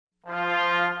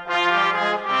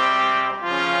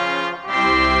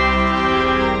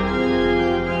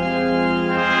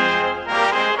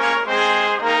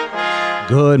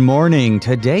Good morning.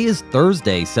 Today is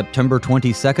Thursday, September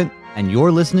 22nd, and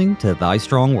you're listening to Thy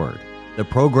Strong Word, the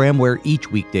program where each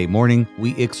weekday morning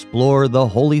we explore the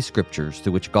Holy Scriptures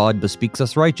through which God bespeaks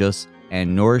us righteous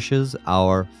and nourishes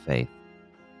our faith.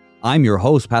 I'm your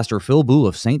host, Pastor Phil Boo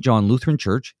of St. John Lutheran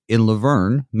Church in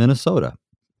Laverne, Minnesota.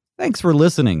 Thanks for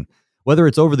listening. Whether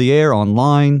it's over the air,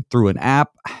 online, through an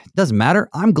app, it doesn't matter.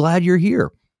 I'm glad you're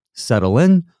here. Settle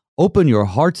in, open your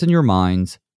hearts and your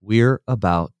minds. We're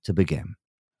about to begin.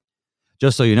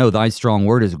 Just so you know, Thy Strong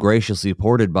Word is graciously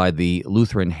supported by the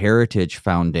Lutheran Heritage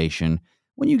Foundation.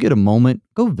 When you get a moment,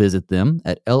 go visit them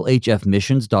at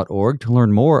lhfmissions.org to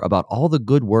learn more about all the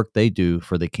good work they do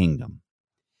for the kingdom.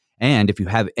 And if you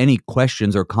have any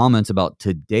questions or comments about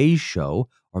today's show,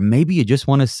 or maybe you just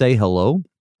want to say hello,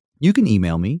 you can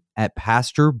email me at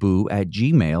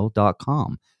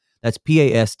pastorboo@gmail.com. That's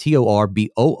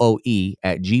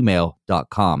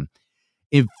pastorbooe@gmail.com.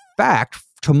 In fact,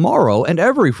 tomorrow and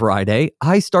every Friday,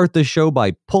 I start the show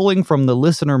by pulling from the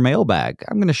listener mailbag.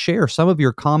 I'm going to share some of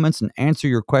your comments and answer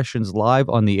your questions live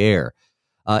on the air.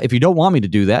 If you don't want me to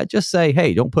do that, just say,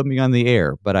 hey, don't put me on the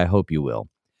air, but I hope you will.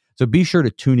 So be sure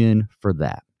to tune in for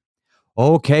that.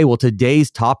 Okay, well, today's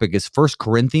topic is 1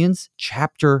 Corinthians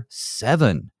chapter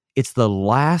 7. It's the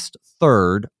last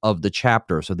third of the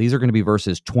chapter. So these are going to be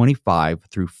verses 25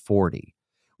 through 40.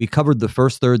 We covered the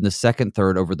first third and the second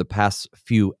third over the past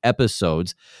few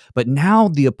episodes, but now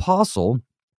the apostle,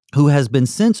 who has been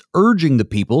since urging the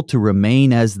people to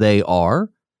remain as they are,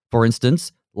 for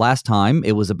instance, last time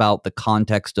it was about the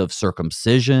context of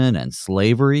circumcision and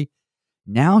slavery.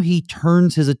 Now he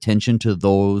turns his attention to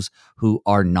those who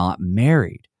are not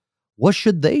married. What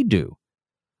should they do?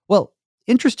 Well,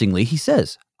 interestingly, he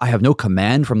says, I have no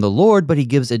command from the Lord, but he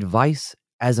gives advice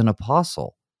as an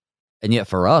apostle. And yet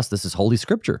for us, this is Holy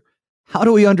Scripture. How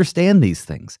do we understand these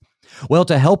things? Well,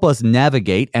 to help us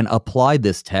navigate and apply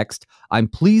this text, I'm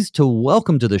pleased to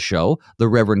welcome to the show the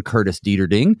Reverend Curtis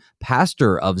Dieterding,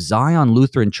 pastor of Zion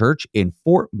Lutheran Church in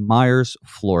Fort Myers,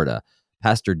 Florida.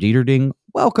 Pastor Dieterding,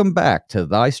 welcome back to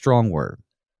Thy Strong Word.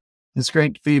 It's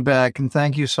great to be back, and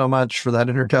thank you so much for that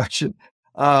introduction.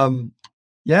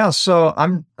 So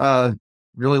I'm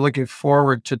really looking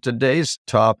forward to today's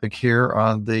topic here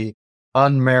on the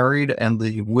unmarried and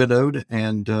the widowed,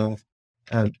 and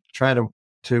try to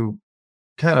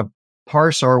kind of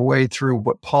parse our way through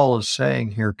what Paul is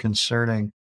saying here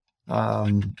concerning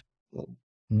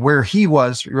where he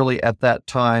was really at that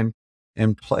time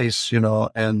and place,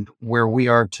 and where we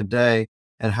are today,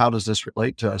 and how does this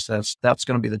relate to us? That's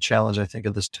going to be the challenge, I think,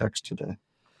 of this text today.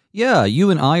 Yeah,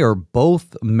 you and I are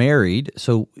both married,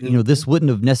 so this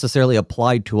wouldn't have necessarily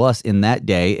applied to us in that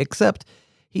day, except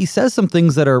he says some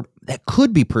things that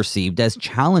could be perceived as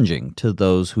challenging to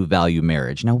those who value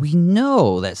marriage. Now, we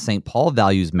know that St. Paul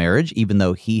values marriage, even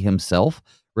though he himself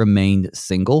remained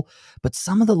single. But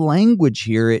some of the language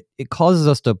here, it causes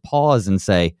us to pause and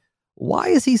say, why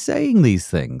is he saying these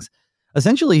things?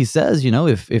 Essentially, he says,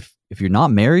 if you're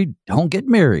not married, don't get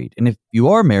married. And if you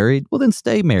are married, well, then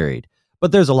stay married.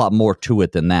 But there's a lot more to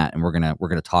it than that, and we're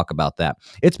gonna talk about that.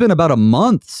 It's been about a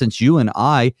month since you and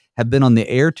I have been on the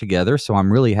air together, so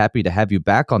I'm really happy to have you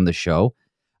back on the show.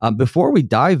 Before we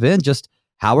dive in, just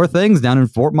how are things down in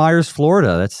Fort Myers,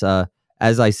 Florida? That's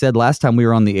as I said last time we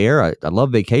were on the air. I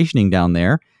love vacationing down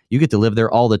there. You get to live there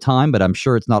all the time, but I'm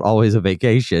sure it's not always a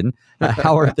vacation.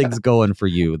 How are things going for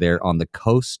you there on the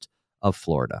coast of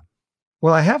Florida?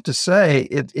 Well, I have to say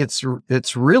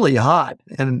it's really hot,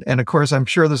 and of course I'm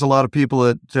sure there's a lot of people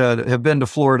that have been to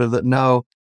Florida that know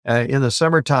in the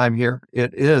summertime here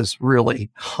it is really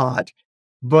hot,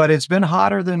 but it's been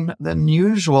hotter than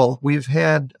usual. We've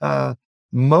had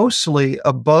mostly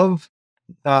above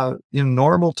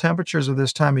normal temperatures of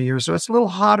this time of year, so it's a little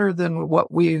hotter than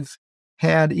what we've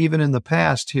had even in the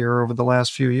past here over the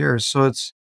last few years. So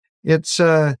it's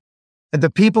the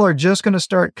people are just going to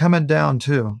start coming down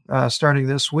too, starting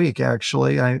this week,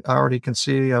 actually. I already can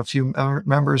see a few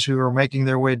members who are making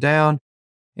their way down.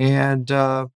 And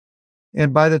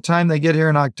by the time they get here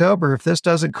in October, if this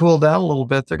doesn't cool down a little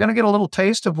bit, they're going to get a little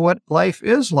taste of what life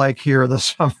is like here in the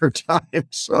summertime.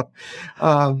 So,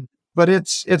 but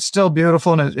it's still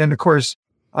beautiful. And of course,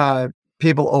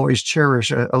 people always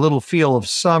cherish a little feel of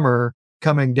summer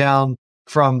coming down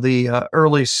from the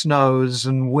early snows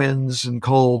and winds and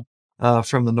cold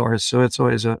from the north. So it's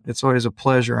always a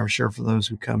pleasure, I'm sure, for those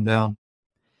who come down.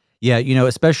 Yeah,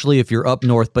 especially if you're up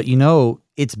north, but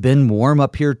it's been warm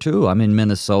up here too. I'm in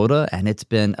Minnesota, and it's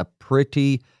been a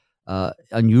pretty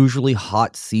unusually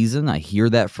hot season. I hear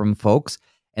that from folks.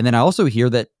 And then I also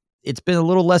hear that it's been a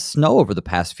little less snow over the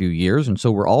past few years. And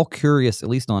so we're all curious, at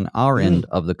least on our end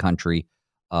of the country,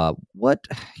 what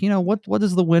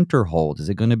does the winter hold? Is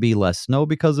it going to be less snow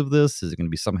because of this? Is it going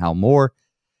to be somehow more?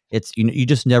 It's you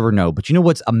just never know. But you know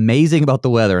what's amazing about the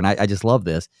weather, and I just love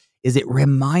this, is it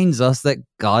reminds us that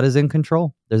God is in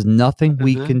control. There's nothing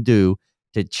we can do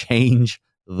to change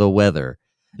the weather.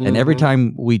 And every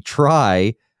time we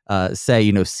try,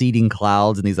 say, seeding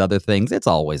clouds and these other things, it's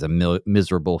always a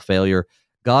miserable failure.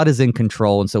 God is in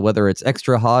control. And so whether it's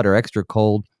extra hot or extra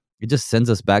cold, it just sends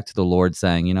us back to the Lord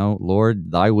saying,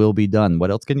 Lord, thy will be done.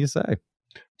 What else can you say?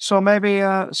 So maybe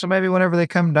whenever they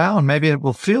come down, maybe it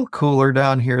will feel cooler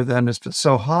down here than if it's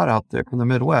so hot out there in the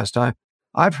Midwest.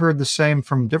 I've heard the same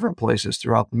from different places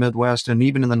throughout the Midwest and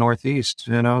even in the Northeast.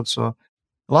 So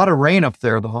a lot of rain up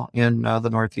there though in the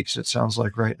Northeast. It sounds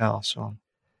like right now. So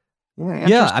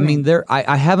yeah, I mean,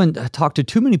 I haven't talked to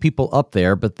too many people up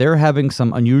there, but they're having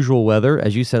some unusual weather.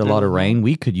 As you said, a lot of rain.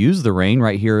 We could use the rain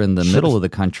right here in the middle of the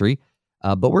country.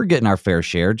 But we're getting our fair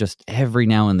share just every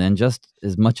now and then, just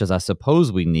as much as I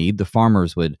suppose we need. The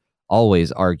farmers would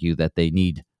always argue that they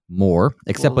need more,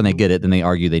 except when they get it, then they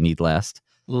argue they need less.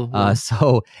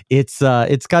 So it's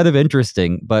kind of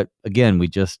interesting. But again, we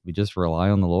just rely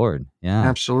on the Lord. Yeah,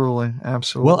 absolutely.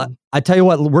 Well, I tell you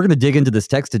what, we're going to dig into this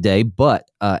text today. But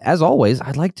as always,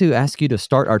 I'd like to ask you to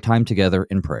start our time together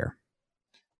in prayer.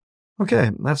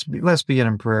 Okay, let's begin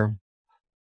in prayer.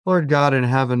 Lord God in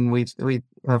heaven, we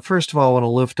first of all want to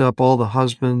lift up all the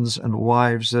husbands and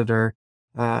wives that are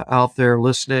out there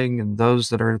listening and those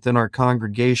that are within our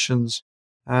congregations,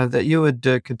 that you would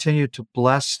continue to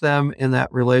bless them in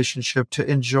that relationship, to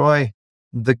enjoy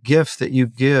the gift that you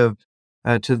give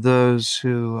to those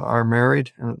who are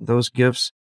married. Those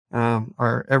gifts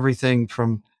are everything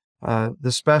from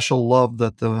the special love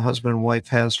that the husband and wife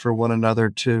has for one another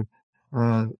to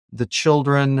the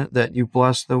children that you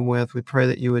bless them with. We pray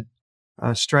that you would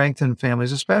strengthen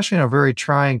families, especially in a very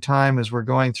trying time as we're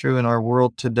going through in our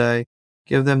world today.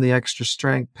 Give them the extra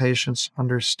strength, patience,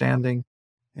 understanding,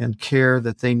 and care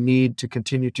that they need to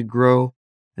continue to grow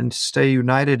and stay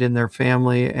united in their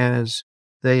family as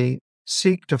they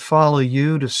seek to follow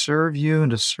you, to serve you,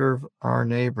 and to serve our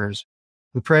neighbors.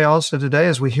 We pray also today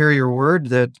as we hear your word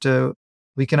that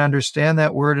we can understand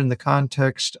that word in the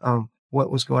context of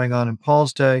what was going on in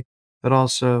Paul's day, but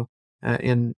also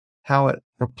in how it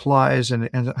applies and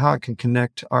how it can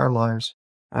connect our lives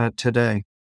today.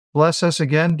 Bless us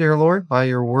again, dear Lord, by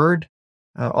your word,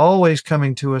 always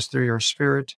coming to us through your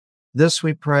Spirit. This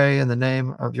we pray in the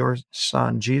name of your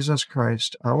Son, Jesus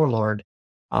Christ, our Lord.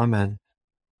 Amen.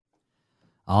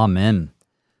 Amen.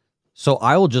 So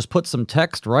I will just put some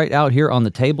text right out here on the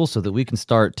table so that we can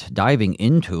start diving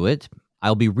into it.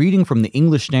 I'll be reading from the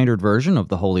English Standard Version of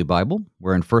the Holy Bible.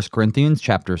 We're in 1 Corinthians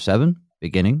chapter 7,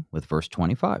 beginning with verse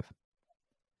 25.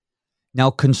 Now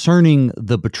concerning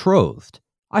the betrothed,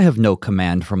 I have no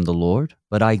command from the Lord,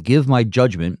 but I give my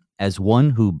judgment as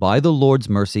one who by the Lord's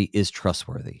mercy is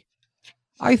trustworthy.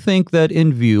 I think that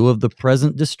in view of the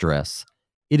present distress,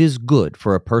 it is good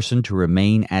for a person to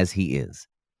remain as he is.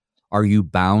 Are you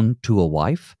bound to a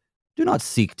wife? Do not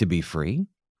seek to be free.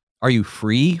 Are you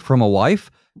free from a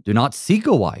wife? Do not seek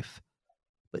a wife.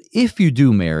 But if you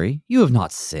do marry, you have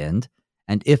not sinned.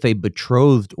 And if a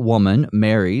betrothed woman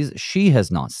marries, she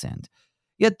has not sinned.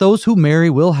 Yet those who marry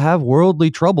will have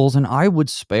worldly troubles, and I would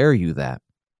spare you that.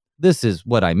 This is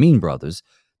what I mean, brothers.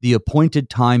 The appointed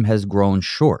time has grown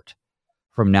short.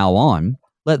 From now on,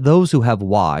 let those who have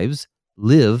wives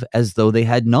live as though they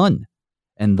had none,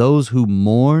 and those who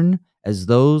mourn as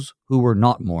those who were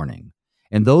not mourning,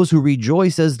 and those who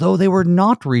rejoice as though they were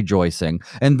not rejoicing,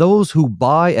 and those who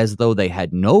buy as though they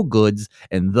had no goods,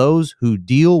 and those who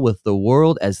deal with the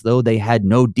world as though they had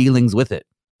no dealings with it.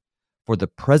 For the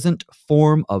present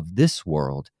form of this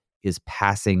world is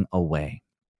passing away.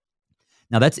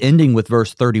 Now that's ending with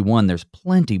verse 31. There's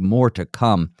plenty more to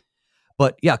come.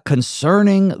 But yeah,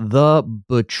 concerning the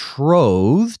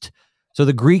betrothed, so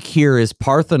the Greek here is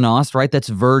parthenos, right? That's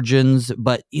virgins,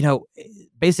 but,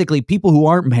 basically people who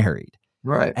aren't married.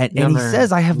 Right. And he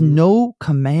says, I have no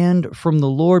command from the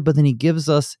Lord, but then he gives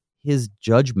us his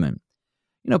judgment.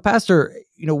 Pastor,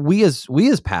 we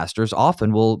as pastors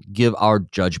often will give our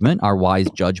judgment, our wise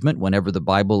judgment, whenever the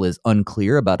Bible is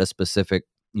unclear about a specific,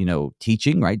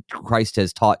 teaching, right? Christ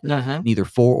has taught neither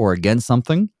for or against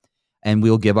something. And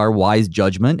we'll give our wise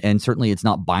judgment. And certainly it's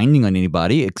not binding on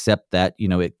anybody except that,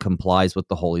 it complies with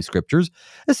the Holy Scriptures.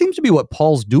 That seems to be what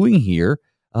Paul's doing here.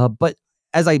 But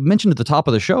as I mentioned at the top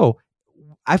of the show,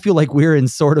 I feel like we're in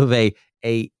sort of a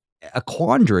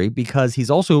quandary because he's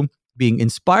also being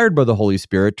inspired by the Holy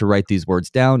Spirit to write these words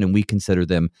down, and we consider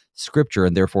them Scripture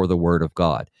and therefore the Word of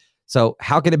God. So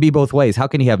how can it be both ways? How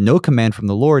can he have no command from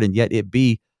the Lord and yet it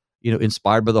be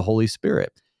inspired by the Holy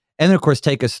Spirit. And then, of course,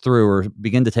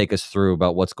 begin to take us through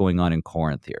about what's going on in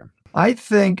Corinth here. I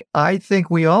think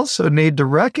we also need to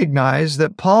recognize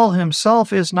that Paul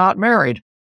himself is not married.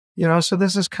 So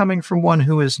this is coming from one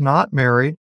who is not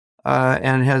married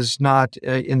and has not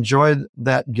enjoyed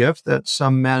that gift that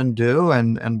some men do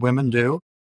and women do.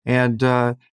 And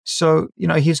so,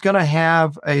 he's going to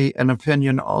have an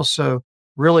opinion also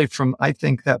really from, I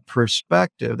think, that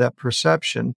perspective, that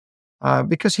perception,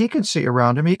 because he can see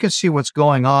around him. He can see what's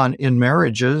going on in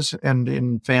marriages and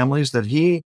in families that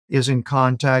he is in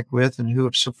contact with and who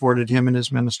have supported him in his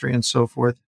ministry and so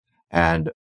forth.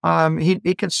 And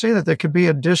he can see that there could be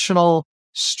additional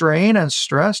strain and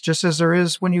stress, just as there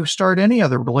is when you start any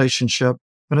other relationship,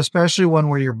 but especially one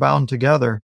where you're bound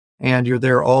together and you're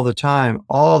there all the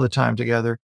time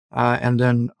together. And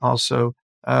then also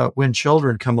when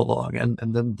children come along and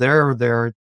then they're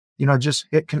there, just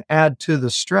it can add to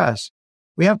the stress.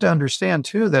 We have to understand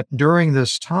too that during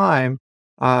this time,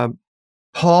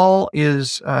 Paul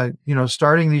is,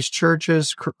 starting these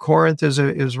churches. Corinth is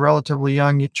a relatively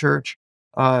young church,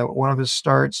 one of his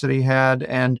starts that he had.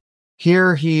 And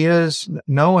here he is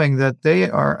knowing that they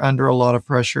are under a lot of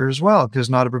pressure as well, because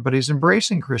not everybody's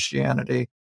embracing Christianity.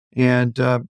 And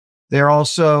they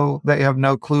have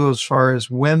no clue as far as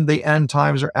when the end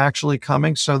times are actually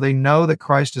coming. So they know that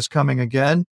Christ is coming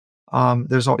again.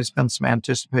 There's always been some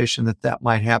anticipation that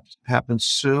might happen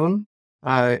soon.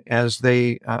 As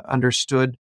they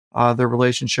understood their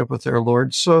relationship with their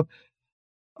Lord. So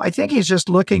I think he's just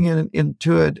looking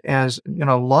into it as,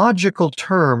 logical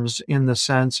terms in the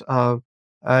sense of,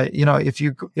 if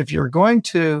you're going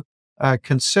to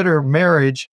consider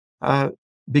marriage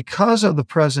because of the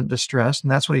present distress, and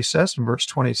that's what he says in verse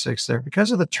 26 there,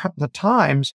 because of the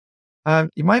times,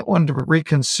 you might want to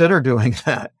reconsider doing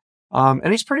that.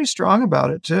 And he's pretty strong about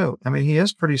it too. I mean, he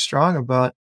is pretty strong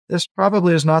about this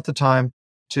probably is not the time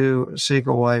to seek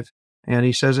a wife. And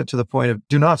he says it to the point of,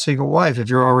 do not seek a wife if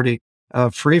you're already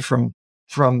free from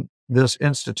this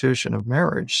institution of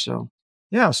marriage. So,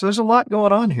 so there's a lot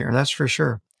going on here. That's for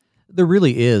sure. There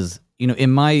really is.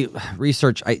 In my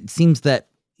research, it seems that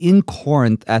in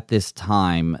Corinth at this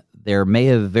time, there may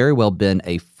have very well been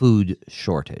a food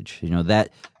shortage. That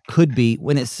could be,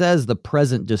 when it says the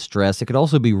present distress, it could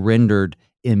also be rendered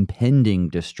impending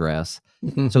distress.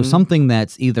 Mm-hmm. So something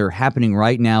that's either happening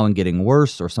right now and getting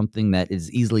worse, or something that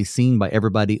is easily seen by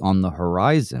everybody on the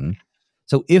horizon.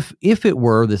 So if it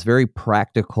were this very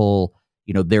practical,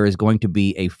 there is going to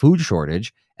be a food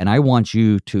shortage, and I want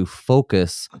you to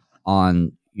focus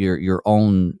on your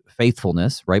own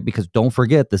faithfulness, right? Because don't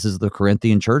forget, this is the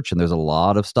Corinthian church, and there's a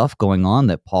lot of stuff going on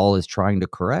that Paul is trying to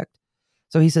correct.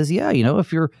 So he says,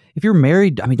 if you're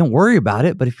married, I mean, don't worry about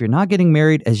it. But if you're not getting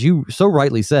married, as you so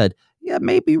rightly said,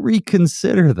 maybe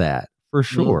reconsider that for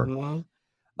sure.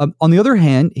 Mm-hmm. On the other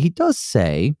hand, he does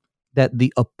say that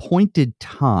the appointed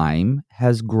time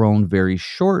has grown very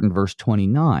short in verse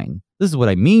 29. This is what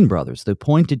I mean, brothers. The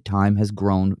appointed time has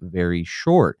grown very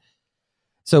short.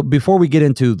 So before we get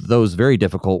into those very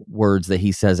difficult words that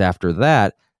he says after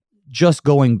that, just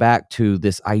going back to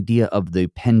this idea of the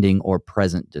pending or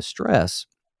present distress,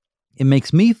 it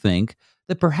makes me think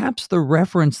that perhaps the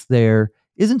reference there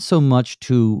isn't so much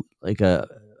to like a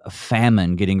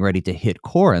famine getting ready to hit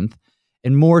Corinth,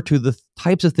 and more to the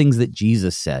types of things that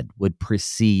Jesus said would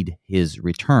precede his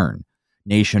return.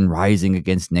 Nation rising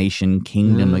against nation,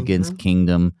 kingdom against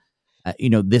kingdom.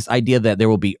 This idea that there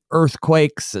will be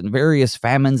earthquakes and various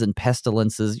famines and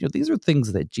pestilences. These are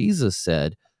things that Jesus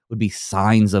said would be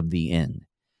signs of the end.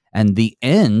 And the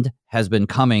end has been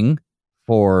coming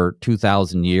for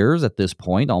 2,000 years at this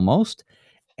point almost.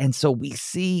 And so we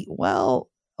see, well,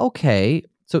 okay,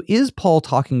 so is Paul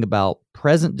talking about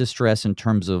present distress in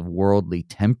terms of worldly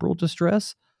temporal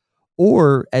distress?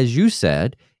 Or, as you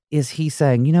said, is he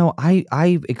saying,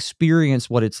 I've experienced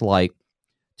what it's like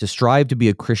to strive to be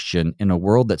a Christian in a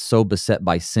world that's so beset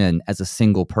by sin as a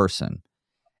single person.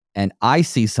 And I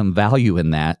see some value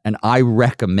in that, and I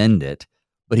recommend it.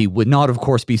 But he would not, of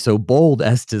course, be so bold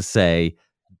as to say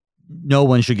no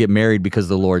one should get married because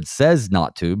the Lord says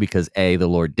not to, because A, the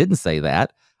Lord didn't say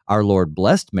that. Our Lord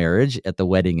blessed marriage at the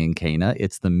wedding in Cana.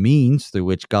 It's the means through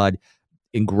which God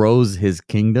grows his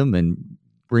kingdom and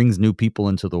brings new people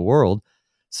into the world.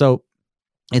 So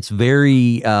it's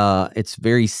very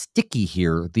sticky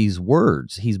here, these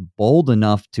words. He's bold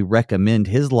enough to recommend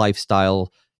his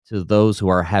lifestyle to those who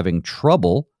are having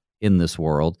trouble in this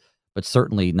world, but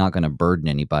certainly not going to burden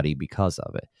anybody because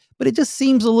of it. But it just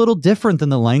seems a little different than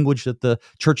the language that the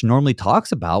church normally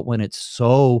talks about when it's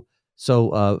so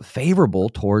favorable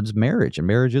towards marriage, and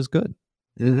marriage is good.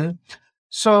 Mm-hmm.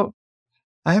 So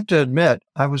I have to admit,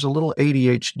 I was a little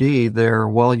ADHD there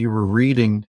while you were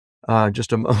reading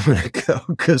just a moment ago,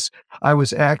 because I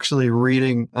was actually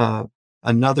reading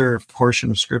another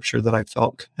portion of scripture that I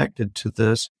felt connected to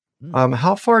this.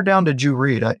 How far down did you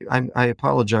read? I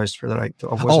apologize for that. I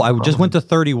wasn't I just went following. to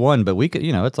 31, but we could,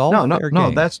 it's all fair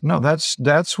game. That's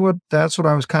what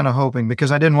I was kind of hoping,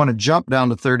 because I didn't want to jump down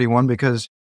to 31, because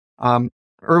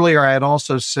earlier I had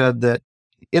also said that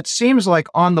it seems like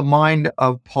on the mind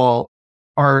of Paul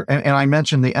and I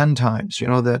mentioned the end times,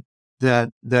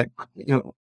 that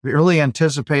really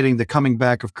anticipating the coming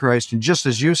back of Christ. And just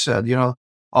as you said,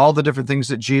 all the different things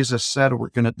that Jesus said were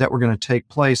going to take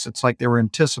place. It's like they were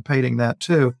anticipating that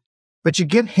too. But you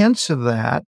get hints of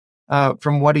that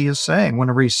from what he is saying,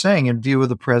 whenever he's saying, in view of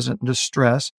the present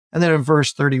distress. And then in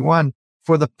verse 31,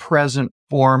 for the present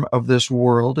form of this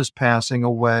world is passing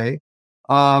away.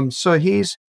 So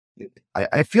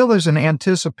I feel there's an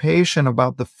anticipation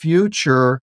about the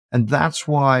future, and that's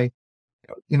why,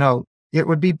 it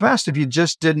would be best if you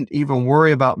just didn't even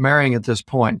worry about marrying at this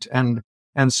point, and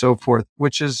so forth,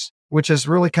 which is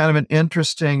really kind of an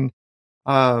interesting.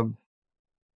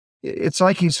 It's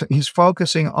like he's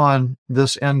focusing on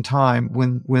this end time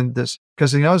when this,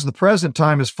 because he knows the present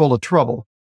time is full of trouble,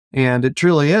 and it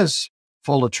truly is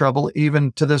full of trouble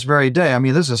even to this very day. I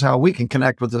mean, this is how we can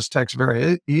connect with this text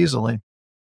very easily.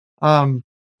 But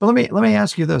let me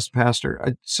ask you this,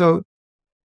 Pastor. So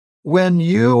when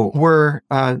you were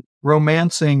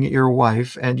romancing your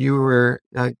wife and you were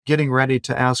getting ready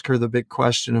to ask her the big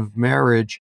question of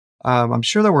marriage, I'm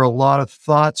sure there were a lot of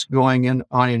thoughts going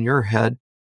on in your head,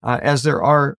 as there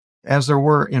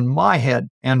were in my head.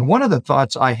 And one of the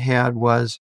thoughts I had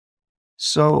was,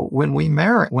 so when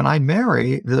I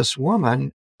marry this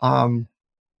woman,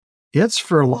 it's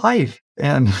for life,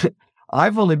 and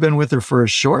I've only been with her for a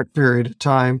short period of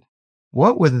time.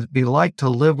 What would it be like to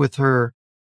live with her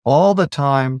all the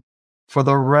time for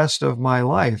the rest of my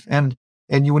life? And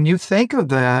when you think of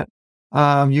that,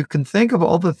 you can think of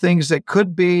all the things that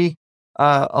could be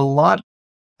a lot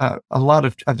of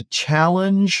a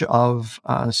challenge, of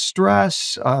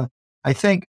stress. I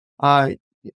think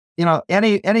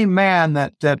any man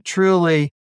that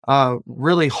truly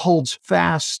really holds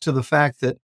fast to the fact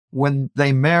that when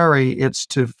they marry, it's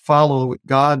to follow what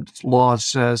God's law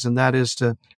says, and that is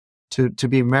to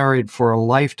be married for a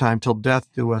lifetime, till death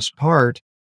do us part.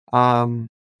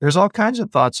 There's all kinds of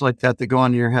thoughts like that go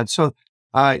on in your head. So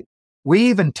we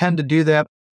even tend to do that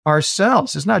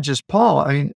ourselves. It's not just Paul.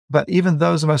 I mean, but even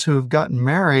those of us who have gotten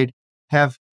married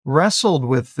have wrestled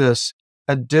with this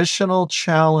additional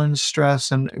challenge,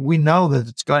 stress, and we know that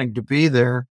it's going to be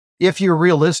there if you're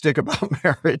realistic about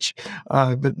marriage.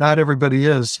 But not everybody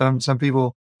is. Some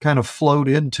people kind of float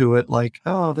into it like,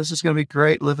 oh, this is going to be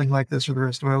great living like this for the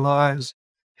rest of our lives.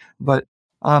 But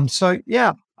so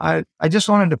yeah, I just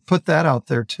wanted to put that out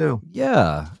there too.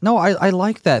 Yeah. No, I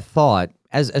like that thought.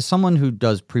 As someone who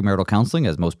does premarital counseling,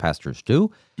 as most pastors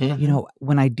do,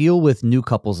 when I deal with new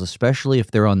couples, especially if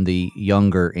they're on the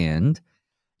younger end,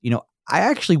 I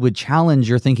actually would challenge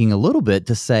your thinking a little bit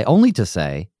to say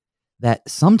that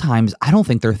sometimes I don't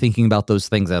think they're thinking about those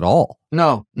things at all.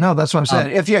 No, that's what I'm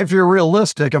saying. If you're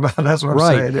realistic about it, that's what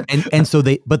I'm saying. And so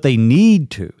they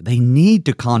need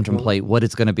to contemplate what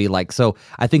it's going to be like. So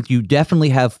I think you definitely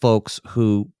have folks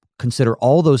who consider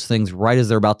all those things right as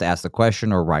they're about to ask the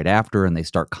question or right after, and they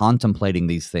start contemplating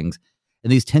these things.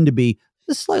 And these tend to be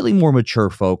the slightly more mature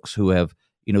folks who have,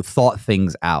 thought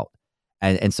things out.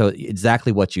 And so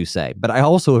exactly what you say. But I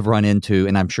also have run into,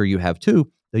 and I'm sure you have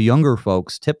too, the younger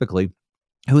folks typically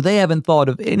who they haven't thought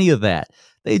of any of that.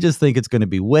 They just think it's going to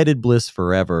be wedded bliss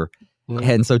forever. Mm-hmm.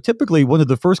 And so typically one of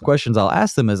the first questions I'll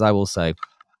ask them is I will say,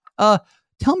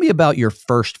 tell me about your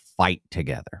first fight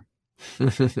together.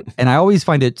 And I always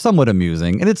find it somewhat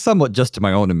amusing, and it's somewhat just to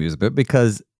my own amusement,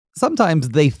 because sometimes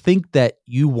they think that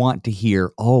you want to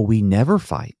hear, oh, we never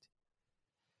fight.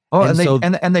 Oh,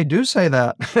 and they do say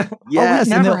that. Yes,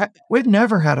 we've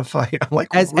never had a fight. I'm like,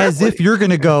 as if you're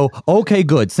going to go, okay,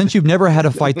 good. Since you've never had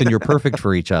a fight, then you're perfect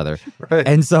for each other. Right.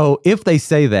 And so if they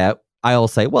say that, I'll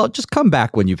say, well, just come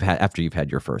back after you've had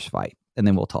your first fight, and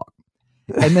then we'll talk.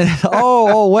 And then,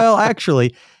 well,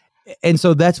 actually, and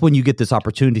so that's when you get this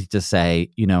opportunity to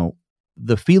say,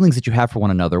 the feelings that you have for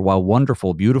one another, while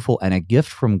wonderful, beautiful, and a gift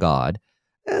from God,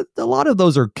 a lot of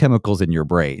those are chemicals in your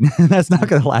brain. That's not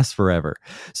going to last forever.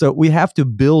 So we have to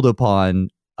build upon,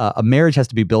 a marriage has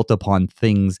to be built upon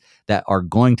things that are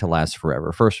going to last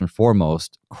forever. First and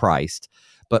foremost, Christ,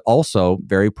 but also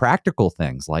very practical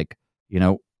things like,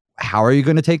 how are you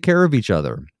going to take care of each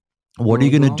other? What are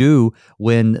you going to do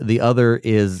when the other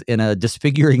is in a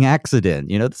disfiguring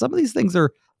accident? Some of these things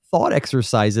are thought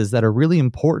exercises that are really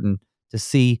important to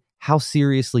see how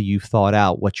seriously you've thought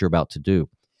out what you're about to do.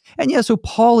 And yeah, so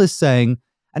Paul is saying,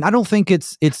 and I don't think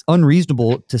it's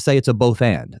unreasonable to say it's a both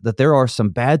and, that there are some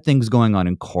bad things going on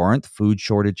in Corinth, food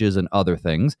shortages and other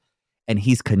things, and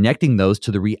he's connecting those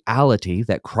to the reality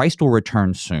that Christ will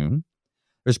return soon.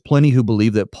 There's plenty who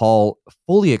believe that Paul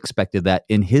fully expected that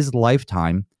in his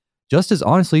lifetime, just as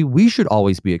honestly, we should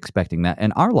always be expecting that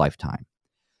in our lifetime.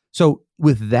 So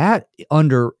with that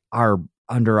under our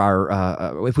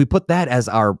if we put that as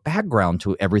our background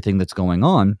to everything that's going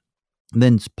on,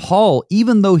 then Paul,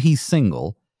 even though he's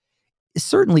single,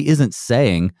 certainly isn't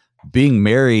saying being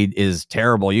married is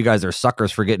terrible. You guys are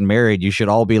suckers for getting married. You should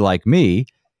all be like me.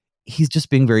 He's just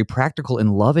being very practical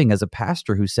and loving as a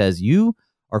pastor who says, you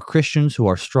are Christians who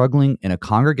are struggling in a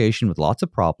congregation with lots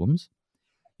of problems.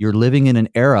 You're living in an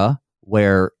era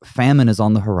where famine is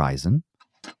on the horizon.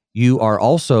 You are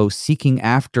also seeking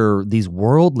after these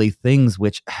worldly things,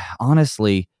 which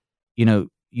honestly,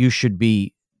 you should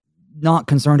be not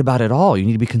concerned about at all. You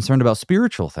need to be concerned about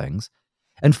spiritual things.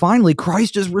 And finally,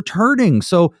 Christ is returning.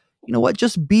 So, you know what?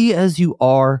 Just be as you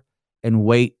are and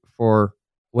wait for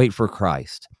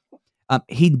Christ.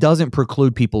 He doesn't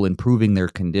preclude people improving their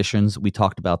conditions. We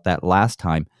talked about that last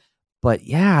time. But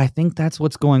yeah, I think that's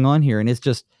what's going on here. And it's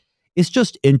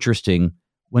just interesting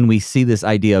when we see this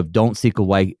idea of don't seek a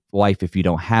wife if you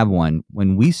don't have one,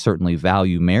 when we certainly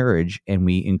value marriage and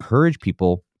we encourage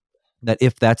people that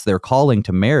if that's their calling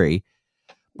to marry.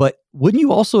 But wouldn't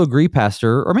you also agree,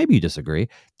 Pastor, or maybe you disagree,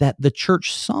 that the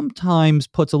church sometimes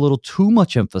puts a little too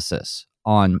much emphasis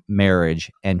on marriage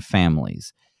and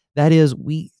families? That is,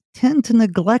 we tend to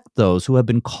neglect those who have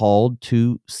been called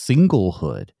to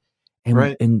singlehood. And,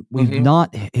 Right. and we've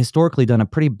not historically done a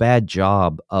pretty bad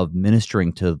job of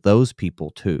ministering to those people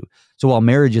too. So while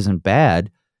marriage isn't bad,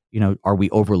 are we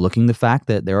overlooking the fact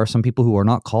that there are some people who are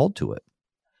not called to it?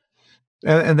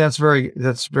 And that's very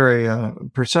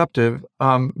perceptive,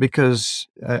 because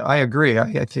I agree.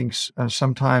 I think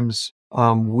sometimes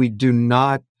we do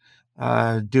not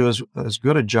do as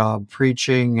good a job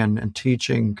preaching and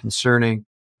teaching concerning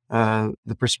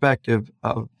the perspective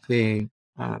of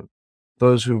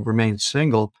those who remain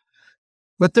single.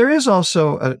 But there is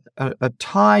also a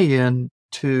tie-in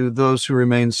to those who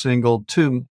remain single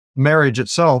to marriage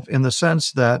itself, in the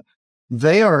sense that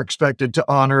they are expected to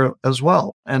honor as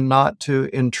well and not to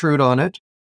intrude on it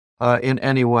in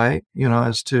any way,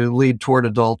 as to lead toward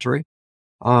adultery.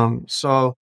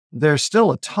 So there's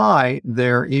still a tie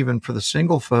there, even for the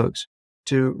single folks,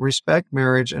 to respect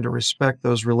marriage and to respect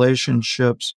those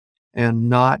relationships and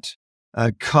not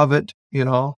covet,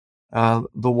 the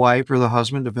wife or the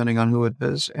husband, depending on who it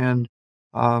is. And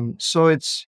so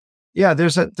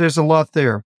there's a lot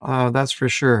there. That's for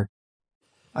sure.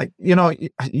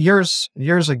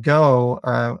 Years ago,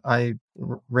 I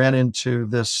ran into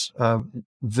this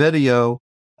video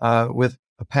with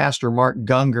Pastor Mark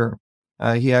Gungor.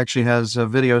 He actually has a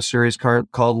video series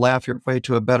called Laugh Your Way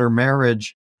to a Better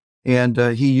Marriage. And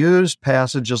he used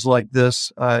passages like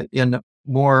this in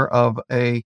more of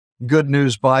a Good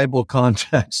News Bible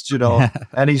context,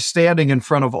 and he's standing in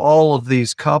front of all of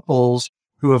these couples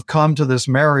who have come to this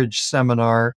marriage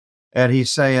seminar, and he's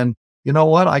saying, you know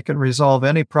what? I can resolve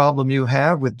any problem you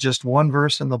have with just one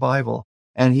verse in the Bible.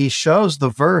 And he shows the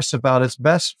verse about it's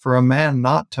best for a man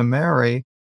not to marry.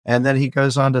 And then he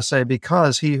goes on to say,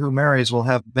 because he who marries will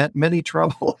have many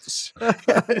troubles.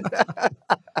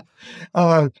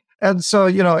 And so,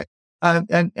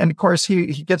 and of course he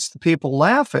gets the people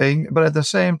laughing, but at the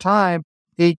same time,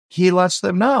 he lets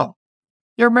them know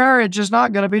your marriage is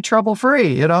not going to be trouble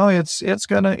free. It's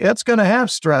going to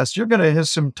have stress. You're going to have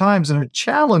some times that are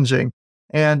challenging,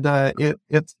 and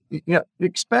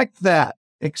expect that.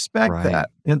 Expect that.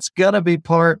 It's going to be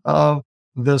part of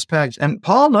this package. And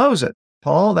Paul knows it.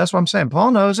 That's what I'm saying.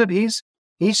 Paul knows it. He's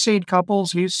seen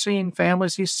couples. He's seen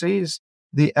families. He sees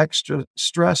the extra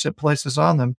stress it places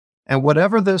on them. And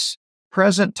whatever this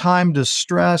present time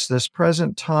distress, this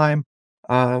present time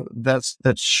that's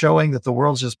showing that the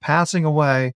world's just passing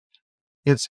away,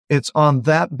 it's on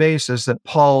that basis that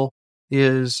Paul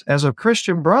is, as a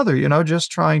Christian brother,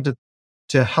 just trying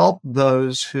to help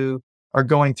those who are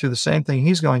going through the same thing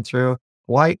he's going through.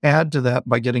 Why add to that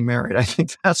by getting married? I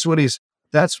think that's what he's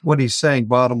saying,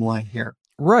 bottom line here.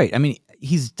 Right. I mean,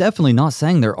 he's definitely not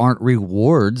saying there aren't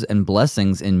rewards and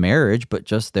blessings in marriage, but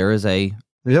just there is a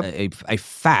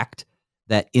fact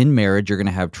that in marriage you're going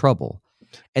to have trouble.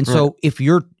 And so if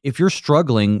you're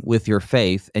struggling with your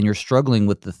faith and you're struggling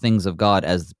with the things of God,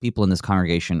 as people in this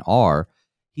congregation are,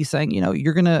 he's saying,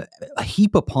 you're going to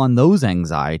heap upon those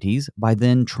anxieties by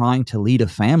then trying to lead a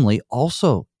family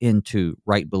also into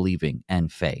right believing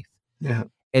and faith. Yeah.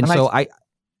 And so I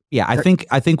think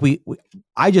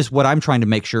what I'm trying to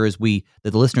make sure is that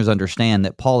the listeners understand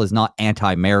that Paul is not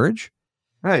anti-marriage.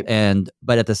 Right.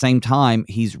 But at the same time,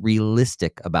 he's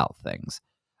realistic about things.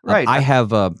 Right. I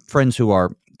have friends who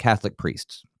are Catholic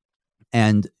priests,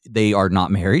 and they are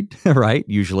not married, right?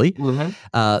 Usually.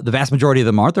 Mm-hmm. The vast majority of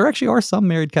them aren't. There actually are some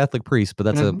married Catholic priests, but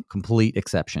that's a complete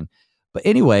exception. But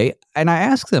anyway, and I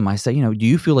ask them, I say, do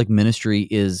you feel like ministry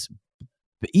is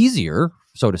easier,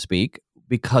 so to speak,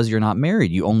 because you're not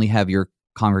married? You only have your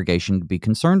congregation to be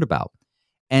concerned about.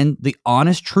 And the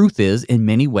honest truth is, in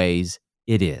many ways,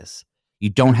 it is. You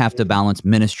don't have to balance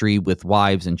ministry with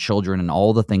wives and children and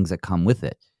all the things that come with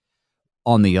it.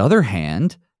 On the other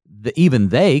hand, even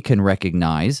they can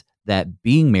recognize that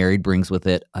being married brings with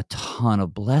it a ton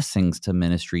of blessings to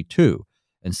ministry too.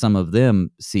 And some of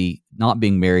them see not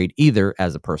being married either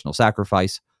as a personal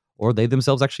sacrifice, or they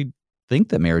themselves actually think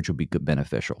that marriage would be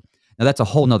beneficial. Now, that's a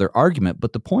whole nother argument,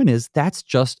 but the point is that's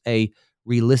just a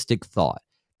realistic thought,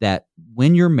 that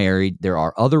when you're married, there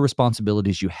are other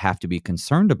responsibilities you have to be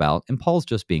concerned about, and Paul's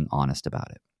just being honest about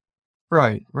it.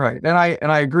 Right. And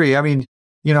I agree. I mean,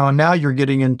 now you're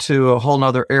getting into a whole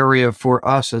nother area for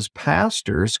us as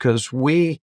pastors, because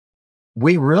we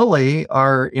really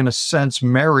are, in a sense,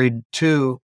 married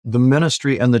to the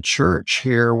ministry and the church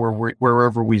here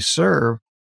wherever we serve.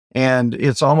 And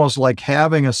it's almost like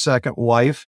having a second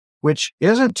wife, which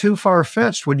isn't too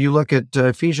far-fetched when you look at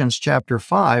Ephesians chapter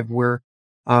 5, where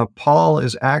Paul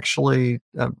is actually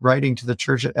writing to the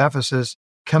church at Ephesus,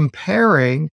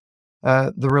 comparing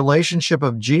the relationship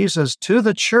of Jesus to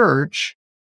the church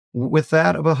with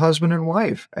that of a husband and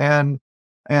wife. And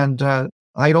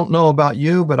I don't know about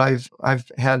you, but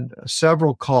I've had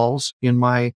several calls in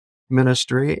my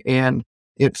ministry, and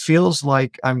it feels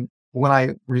like when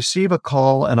I receive a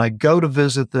call and I go to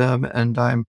visit them and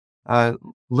I'm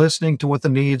listening to what the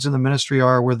needs in the ministry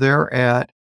are, where they're at,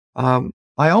 I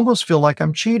almost feel like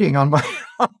I'm cheating on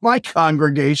my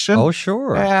congregation. Oh,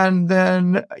 sure. And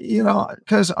then,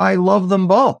 because I love them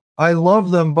both. I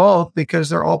love them both because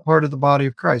they're all part of the body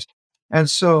of Christ. And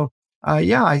so,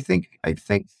 I think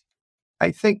that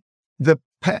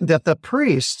the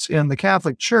priests in the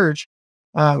Catholic Church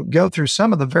go through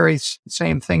some of the very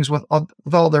same things with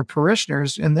all their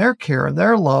parishioners in their care and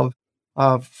their love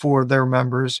for their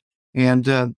members.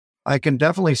 And I can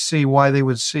definitely see why they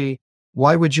would see,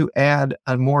 why would you add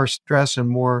a more stress and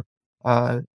more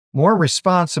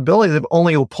responsibility that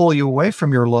only will pull you away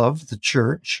from your love, the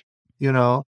church,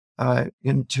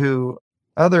 into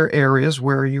other areas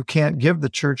where you can't give the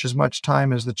church as much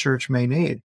time as the church may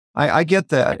need. I get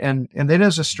that. And it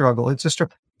is a struggle. It's a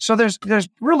struggle. So there's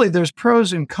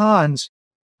pros and cons,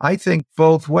 I think,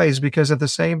 both ways, because at the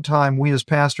same time, we as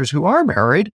pastors who are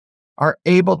married are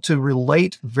able to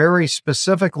relate very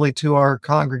specifically to our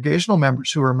congregational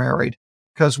members who are married,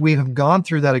 because we have gone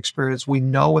through that experience. We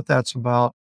know what that's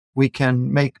about. We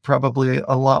can make probably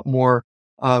a lot more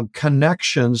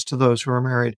connections to those who are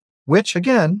married, which,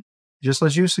 again, just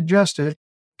as you suggested,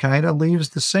 kind of leaves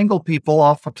the single people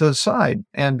off to the side.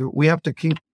 And we have to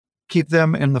keep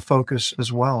them in the focus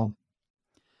as well.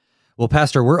 Well,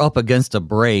 Pastor, we're up against a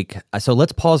break, so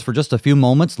let's pause for just a few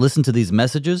moments, listen to these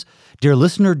messages. Dear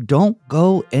listener, don't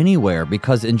go anywhere,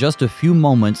 because in just a few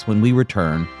moments when we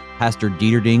return, Pastor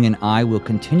Dieterding and I will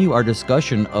continue our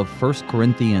discussion of 1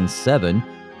 Corinthians 7,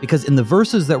 because in the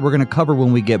verses that we're going to cover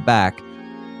when we get back,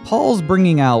 Paul's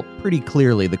bringing out pretty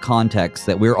clearly the context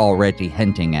that we're already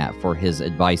hinting at for his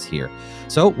advice here.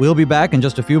 So we'll be back in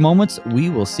just a few moments. We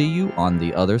will see you on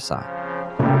the other side.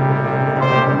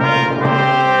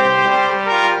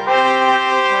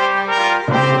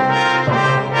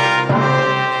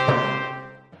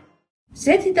 This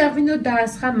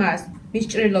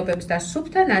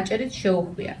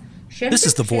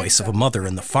is the voice of a mother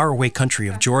in the faraway country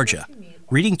of Georgia,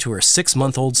 reading to her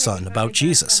 6-month-old son about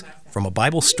Jesus from a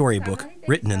Bible storybook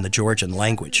written in the Georgian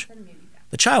language.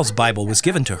 The child's Bible was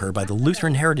given to her by the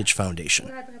Lutheran Heritage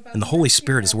Foundation, and the Holy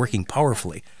Spirit is working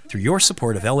powerfully through your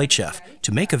support of LHF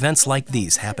to make events like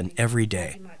these happen every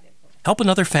day. Help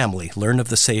another family learn of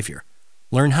the Savior.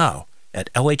 Learn how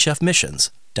at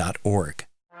lhfmissions.org.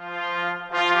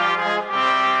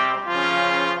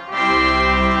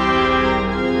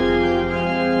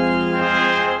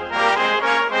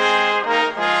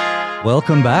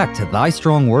 Welcome back to Thy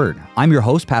Strong Word. I'm your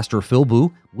host, Pastor Phil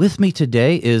Boo. With me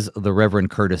today is the Reverend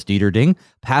Curtis Dieterding,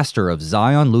 pastor of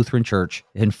Zion Lutheran Church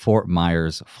in Fort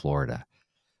Myers, Florida.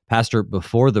 Pastor,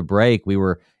 before the break, we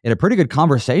were in a pretty good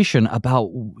conversation about,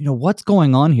 what's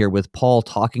going on here with Paul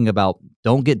talking about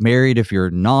don't get married if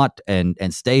you're not and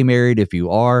stay married if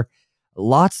you are.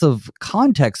 Lots of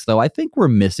context, though, I think we're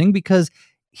missing because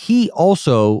he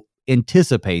also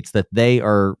anticipates that they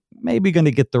are maybe going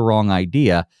to get the wrong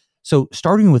idea. So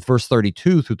starting with verse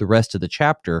 32 through the rest of the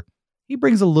chapter, he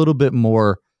brings a little bit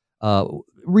more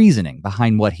reasoning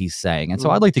behind what he's saying. And so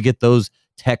I'd like to get those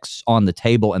texts on the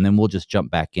table, and then we'll just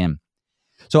jump back in.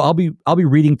 So I'll be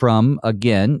reading from,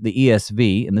 again, the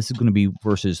ESV, and this is going to be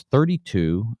verses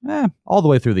 32 all the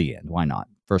way through the end. Why not?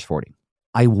 Verse 40.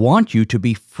 I want you to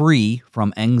be free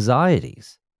from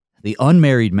anxieties. The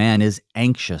unmarried man is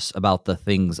anxious about the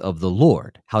things of the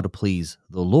Lord, how to please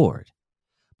the Lord.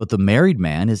 But the married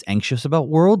man is anxious about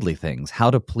worldly things, how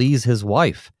to please his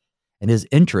wife, and his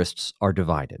interests are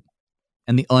divided.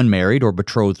 And the unmarried or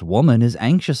betrothed woman is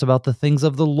anxious about the things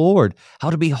of the Lord, how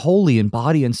to be holy in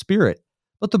body and spirit.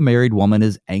 But the married woman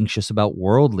is anxious about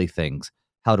worldly things,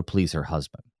 how to please her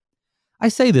husband. I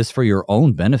say this for your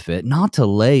own benefit, not to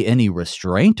lay any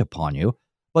restraint upon you,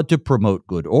 but to promote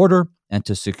good order and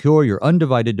to secure your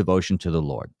undivided devotion to the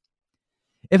Lord.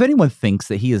 If anyone thinks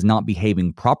that he is not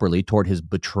behaving properly toward his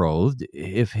betrothed,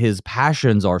 if his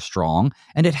passions are strong,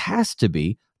 and it has to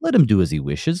be, let him do as he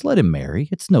wishes, let him marry,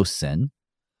 it's no sin.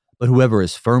 But whoever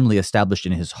is firmly established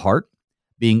in his heart,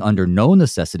 being under no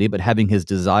necessity, but having his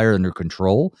desire under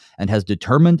control, and has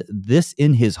determined this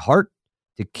in his heart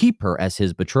to keep her as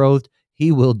his betrothed,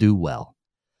 he will do well.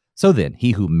 So then,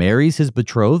 he who marries his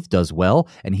betrothed does well,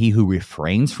 and he who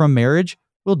refrains from marriage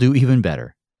will do even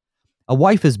better. A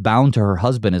wife is bound to her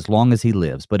husband as long as he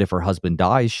lives, but if her husband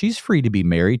dies, she's free to be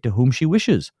married to whom she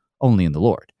wishes, only in the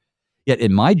Lord. Yet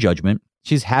in my judgment,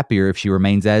 she's happier if she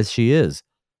remains as she is.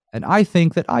 And I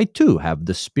think that I too have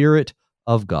the Spirit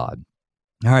of God.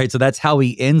 All right, so that's how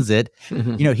he ends it.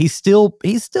 He's still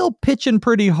pitching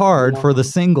pretty hard for the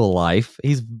single life.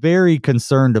 He's very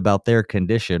concerned about their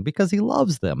condition because he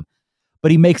loves them.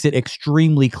 But he makes it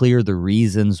extremely clear the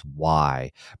reasons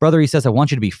why. Brother, he says, I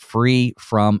want you to be free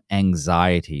from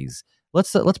anxieties.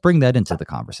 Let's bring that into the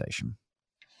conversation.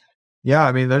 Yeah,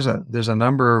 I mean, there's a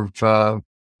number of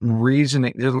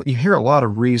reasoning. You hear a lot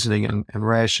of reasoning and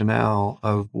rationale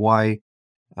of why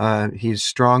he's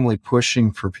strongly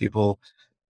pushing for people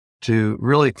to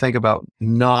really think about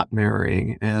not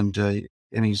marrying, and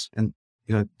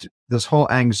this whole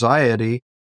anxiety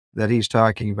that he's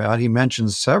talking about, he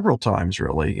mentions several times.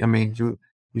 Really, I mean,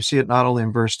 you see it not only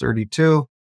in verse 32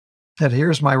 that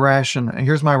here's my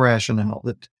rationale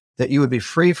that you would be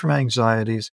free from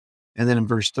anxieties, and then in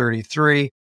verse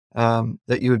 33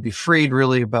 that you would be freed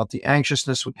really about the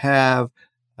anxiousness would have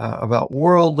about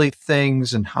worldly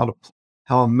things and how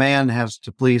a man has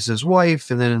to please his wife,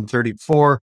 and then in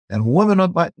 34. And a woman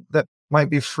that might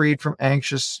be freed from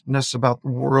anxiousness about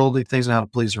worldly things and how to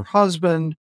please her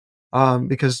husband,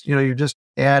 because you're just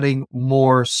adding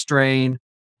more strain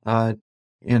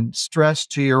and stress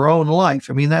to your own life.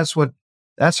 I mean,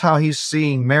 that's how he's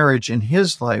seeing marriage in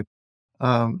his life.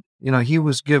 He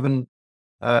was given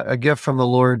a gift from the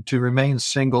Lord to remain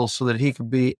single so that he could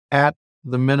be at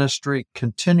the ministry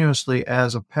continuously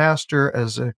as a pastor,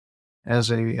 as an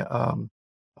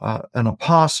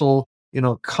apostle.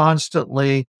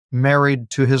 Constantly married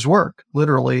to his work,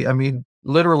 literally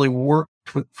work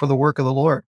for the work of the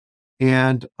Lord.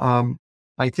 And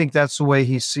I think that's the way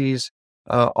he sees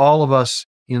all of us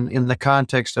in the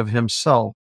context of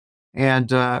himself.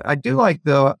 And I do like,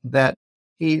 though, that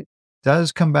he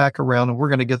does come back around, and we're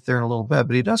going to get there in a little bit,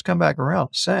 but he does come back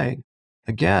around saying,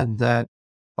 again, that,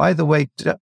 by the way,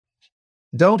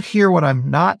 don't hear what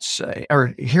I'm not saying,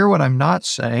 or hear what I'm not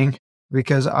saying,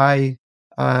 because I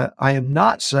am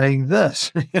not saying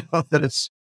this, that it's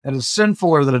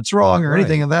sinful or that it's wrong or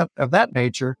anything of that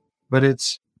nature, but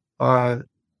it's,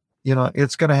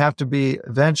 it's going to have to be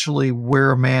eventually where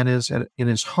a man is in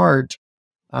his heart,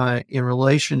 in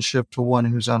relationship to one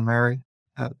who's unmarried,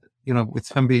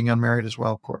 with him being unmarried as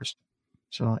well, of course.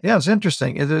 So yeah, it's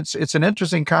interesting. It's an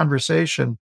interesting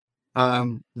conversation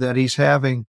that he's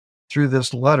having through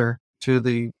this letter to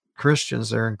the Christians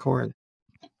there in Corinth.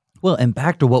 Well, and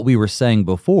back to what we were saying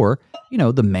before,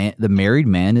 the married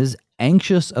man is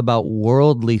anxious about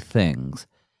worldly things.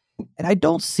 And I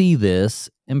don't see this,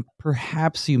 and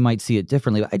perhaps you might see it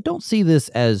differently, but I don't see this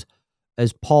as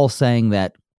Paul saying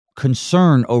that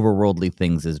concern over worldly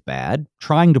things is bad,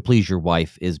 trying to please your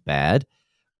wife is bad,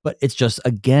 but it's just,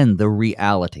 again, the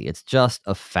reality. It's just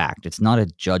a fact. It's not a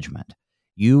judgment.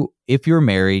 If you're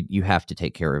married, you have to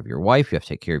take care of your wife, you have to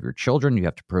take care of your children, you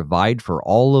have to provide for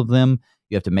all of them.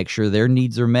 You have to make sure their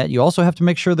needs are met. You also have to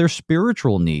make sure their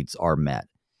spiritual needs are met.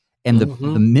 And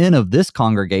the men of this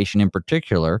congregation in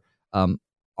particular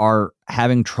are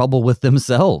having trouble with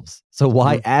themselves. So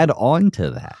why add on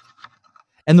to that?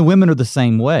 And the women are the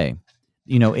same way.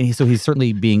 And so he's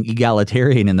certainly being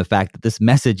egalitarian in the fact that this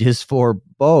message is for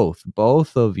both.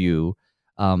 Both of you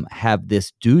have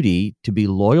this duty to be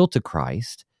loyal to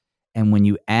Christ. And when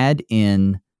you add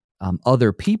in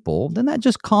other people, then that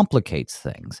just complicates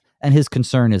things. And his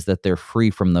concern is that they're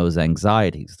free from those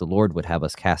anxieties. The Lord would have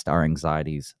us cast our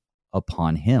anxieties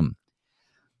upon him.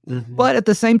 But at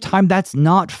the same time, that's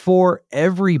not for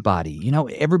everybody.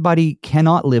 Everybody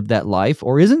cannot live that life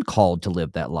or isn't called to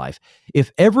live that life.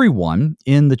 If everyone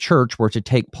in the church were to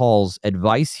take Paul's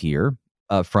advice here,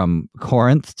 from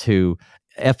Corinth to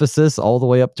Ephesus, all the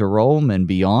way up to Rome and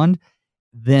beyond,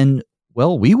 then,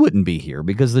 well, we wouldn't be here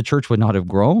because the church would not have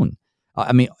grown.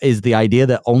 Is the idea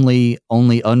that only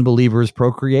unbelievers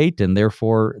procreate and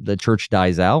therefore the church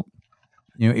dies out?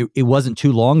 It wasn't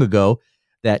too long ago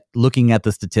that, looking at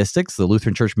the statistics, the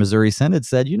Lutheran Church Missouri Synod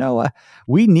said,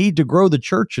 we need to grow the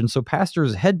church. And so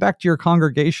pastors, head back to your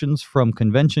congregations from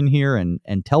convention here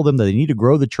and tell them that they need to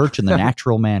grow the church in the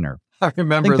natural manner. I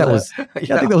remember that. I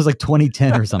think that was like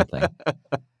 2010 or something.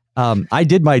 I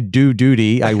did my due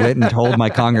duty. I went and told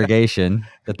my congregation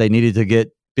that they needed to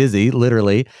get busy,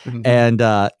 literally. And,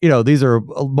 these are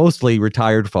mostly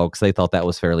retired folks. They thought that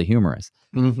was fairly humorous.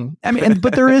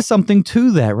 But there is something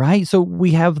to that, right? So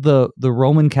we have the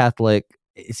Roman Catholic,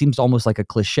 it seems almost like a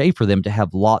cliche for them to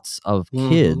have lots of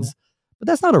kids, but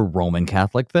that's not a Roman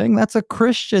Catholic thing. That's a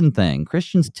Christian thing.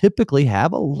 Christians typically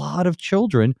have a lot of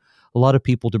children, a lot of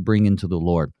people to bring into the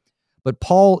Lord. But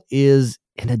Paul is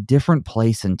in a different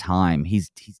place in time.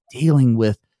 He's dealing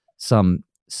with some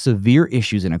severe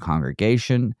issues in a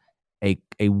congregation,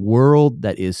 a world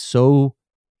that is so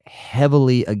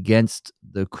heavily against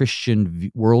the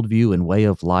Christian worldview and way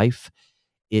of life.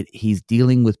 He's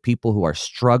dealing with people who are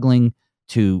struggling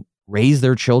to raise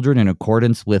their children in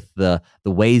accordance with the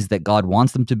ways that God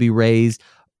wants them to be raised.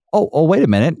 Oh, wait a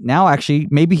minute. Now, actually,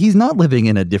 maybe he's not living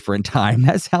in a different time.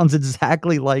 That sounds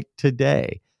exactly like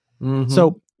today.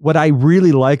 So what I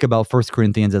really like about 1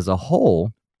 Corinthians as a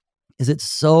whole is it's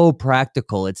so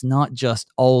practical. It's not just,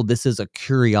 this is a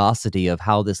curiosity of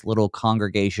how this little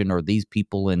congregation or these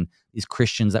people and these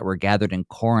Christians that were gathered in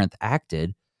Corinth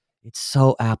acted. It's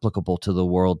so applicable to the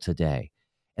world today.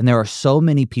 And there are so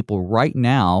many people right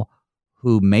now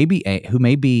who may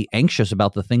be anxious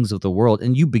about the things of the world.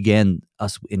 And you began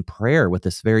us in prayer with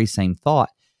this very same thought,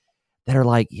 that are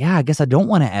like, yeah, I guess I don't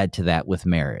want to add to that with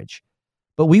marriage.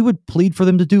 But we would plead for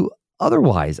them to do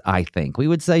otherwise. I think we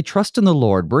would say, trust in the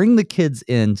Lord, bring the kids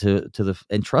into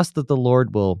and trust that the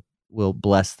Lord will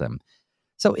bless them.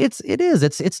 So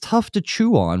it's tough to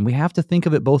chew on. We have to think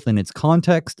of it both in its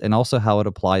context and also how it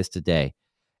applies today,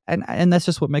 and that's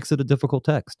just what makes it a difficult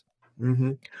text.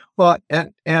 Well,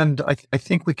 and I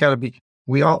think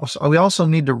we also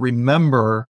need to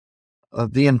remember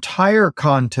the entire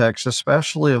context,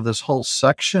 especially of this whole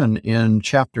section in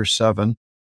chapter 7.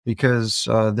 Because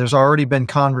there's already been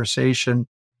conversation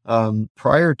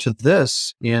prior to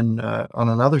this on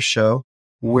another show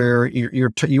where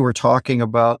you were talking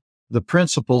about the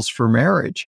principles for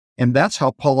marriage, and that's how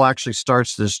Paul actually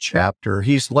starts this chapter.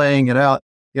 He's laying it out.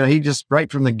 He just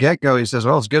right from the get-go he says,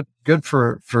 "Well, it's good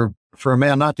for a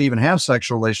man not to even have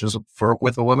sexual relations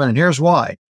with a woman, and here's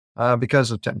why: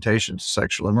 because of temptation to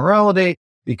sexual immorality."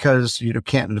 Because you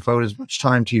can't devote as much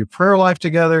time to your prayer life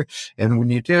together. And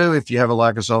when you do, if you have a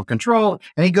lack of self-control,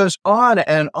 and he goes on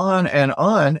and on and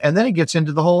on. And then he gets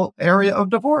into the whole area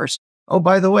of divorce. Oh,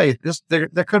 by the way, there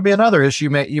could be another issue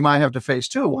you might have to face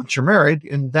too once you're married,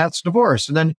 and that's divorce.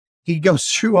 And then he goes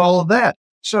through all of that.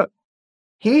 So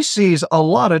he sees a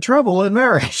lot of trouble in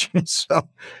marriage.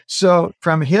 So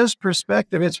from his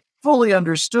perspective, it's fully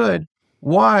understood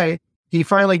why he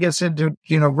finally gets into,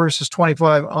 verses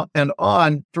 25 and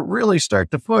on to really start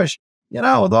to push,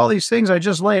 with all these things I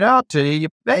just laid out to you, you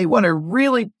may want to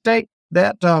really take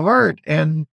that to heart.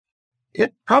 And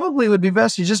it probably would be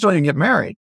best you just don't even get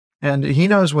married. And he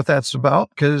knows what that's about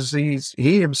because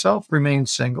he himself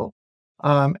remains single.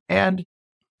 And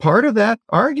part of that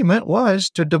argument was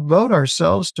to devote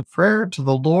ourselves to prayer, to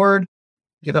the Lord.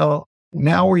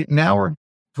 Now we're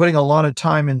putting a lot of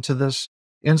time into this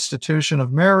institution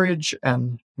of marriage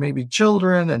and maybe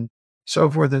children and so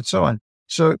forth and so on.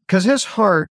 So, because his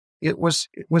heart, it was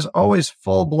always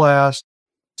full blast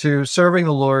to serving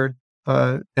the Lord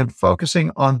and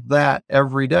focusing on that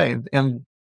every day. And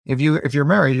if you're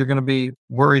married, you're going to be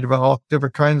worried about all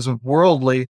different kinds of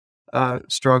worldly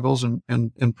struggles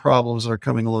and problems that are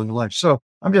coming along in life. So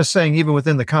I'm just saying, even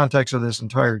within the context of this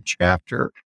entire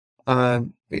chapter,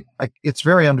 it's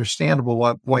very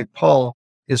understandable why Paul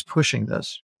is pushing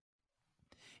this.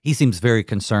 He seems very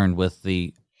concerned with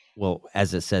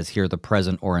as it says here, the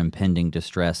present or impending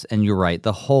distress. And you're right,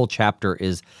 the whole chapter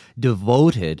is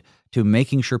devoted to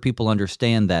making sure people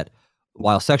understand that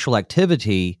while sexual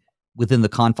activity within the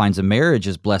confines of marriage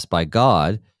is blessed by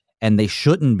God, and they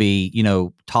shouldn't be,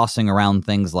 tossing around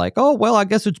things like, oh, well, I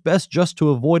guess it's best just to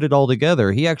avoid it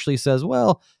altogether. He actually says,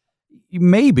 well,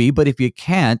 maybe, but if you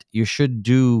can't, you should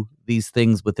do these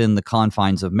things within the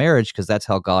confines of marriage because that's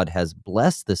how God has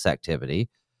blessed this activity.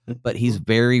 But he's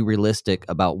very realistic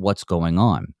about what's going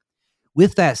on.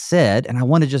 With that said, and I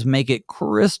want to just make it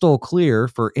crystal clear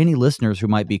for any listeners who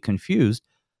might be confused,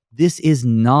 this is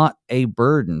not a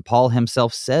burden. Paul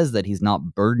himself says that he's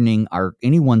not burdening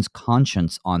anyone's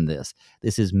conscience on this.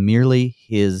 This is merely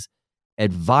his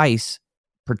advice,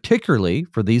 particularly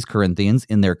for these Corinthians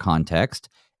in their context,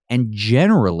 and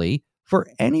generally for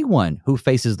anyone who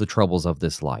faces the troubles of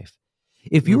this life.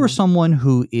 If you are someone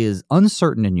who is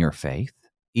uncertain in your faith,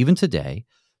 even today,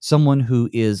 someone who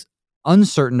is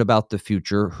uncertain about the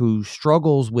future, who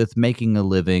struggles with making a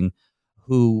living,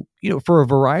 who, for a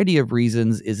variety of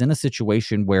reasons is in a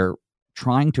situation where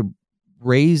trying to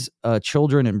raise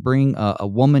children and bring a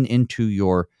woman into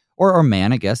or a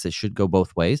man, I guess it should go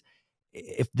both ways.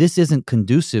 If this isn't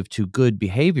conducive to good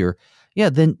behavior,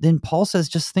 then Paul says,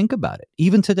 just think about it,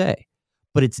 even today.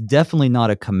 But it's definitely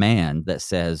not a command that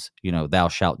says, thou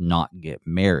shalt not get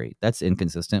married. That's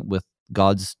inconsistent with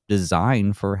God's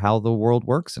design for how the world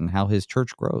works and how his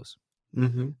church grows.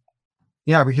 Mm-hmm.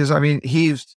 Yeah, because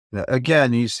he's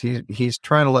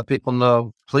trying to let people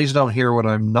know, please don't hear what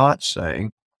I'm not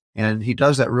saying. And he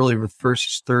does that really with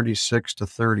verses 36 to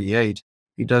 38.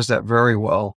 He does that very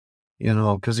well,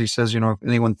 because he says, if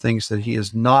anyone thinks that he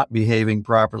is not behaving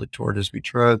properly toward his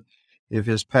betrothed, if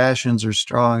his passions are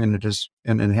strong and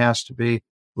it has to be,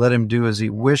 let him do as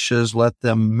he wishes, let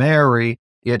them marry.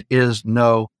 It is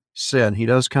no sin. He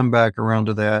does come back around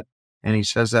to that. And he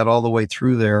says that all the way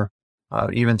through there.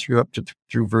 Even through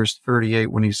verse 38,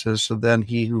 when he says, so then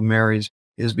he who marries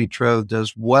his betrothed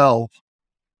does well,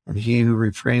 and he who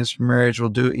refrains from marriage will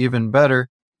do even better.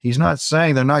 He's not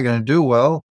saying they're not going to do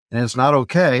well, and it's not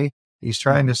okay. He's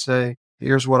trying to say,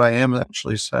 here's what I am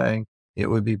actually saying. It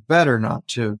would be better not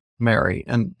to marry.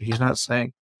 And he's not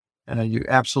saying you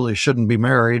absolutely shouldn't be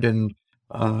married and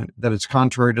that it's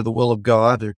contrary to the will of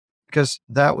God, because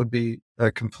that would be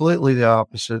completely the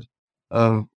opposite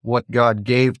of what God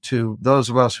gave to those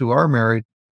of us who are married,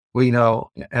 we know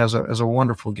as a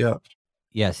wonderful gift.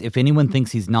 Yes, if anyone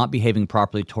thinks he's not behaving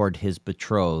properly toward his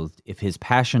betrothed, if his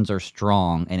passions are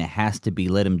strong and it has to be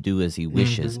let him do as he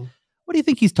wishes, what do you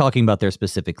think he's talking about there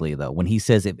specifically, though, when he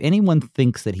says if anyone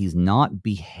thinks that he's not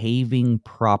behaving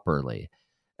properly?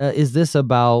 Is this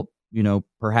about,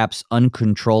 perhaps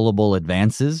uncontrollable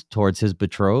advances towards his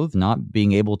betrothed, not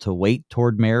being able to wait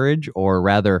toward marriage, or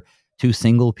rather two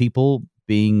single people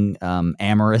being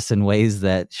amorous in ways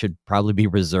that should probably be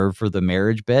reserved for the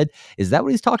marriage bed? Is that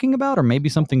what he's talking about, or maybe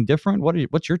something different?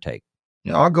 What's your take?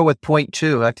 I'll go with point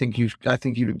two. I think you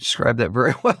described that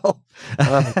very well.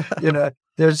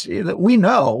 We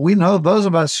know those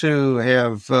of us who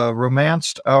have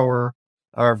romanced our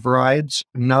brides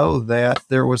know that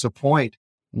there was a point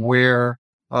where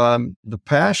the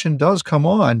passion does come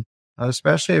on,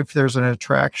 especially if there's an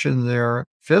attraction there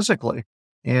physically.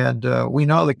 And we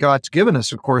know that God's given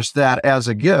us, of course, that as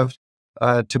a gift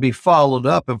to be followed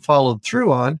up and followed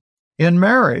through on in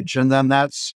marriage. And then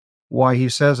that's why he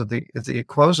says at the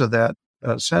close of that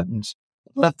sentence,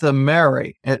 let them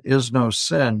marry. It is no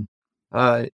sin.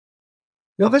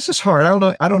 This is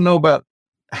hard. I don't know about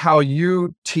how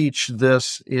you teach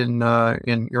this in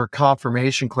your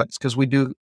confirmation class, because we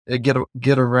do get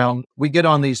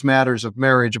on these matters of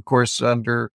marriage, of course,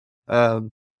 under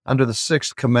the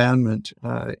sixth commandment.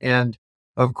 And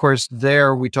of course,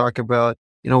 there we talk about,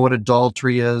 what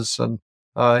adultery is and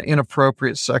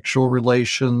inappropriate sexual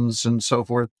relations and so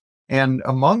forth. And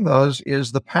among those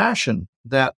is the passion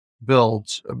that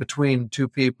builds between two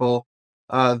people,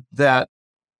 that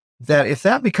if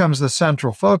that becomes the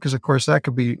central focus, of course, that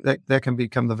can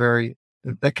become very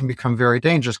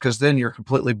dangerous, because then you're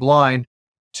completely blind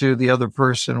to the other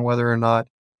person, whether or not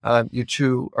you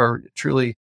two are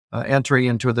truly entering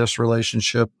into this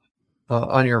relationship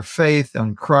on your faith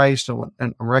on Christ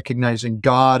and recognizing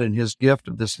God and his gift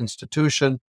of this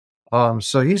institution.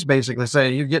 So he's basically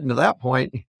saying, you get into that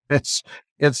point, it's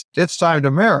time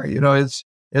to marry.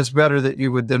 It's better that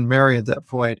you would then marry at that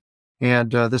point.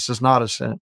 And this is not a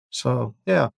sin. So,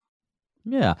 yeah.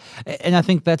 Yeah. And I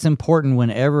think that's important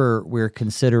whenever we're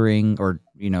considering or,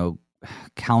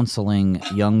 counseling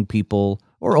young people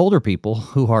or older people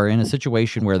who are in a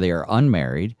situation where they are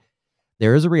unmarried,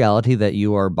 there is a reality that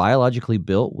you are biologically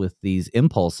built with these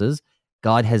impulses.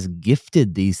 God has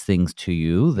gifted these things to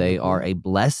you. They are a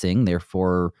blessing.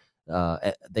 Therefore,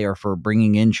 they are for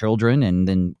bringing in children and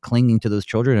then clinging to those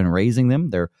children and raising them.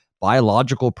 They're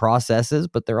biological processes,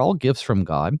 but they're all gifts from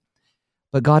God.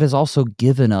 But God has also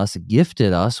gifted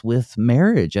us with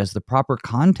marriage as the proper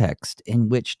context in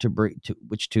which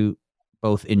to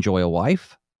both enjoy a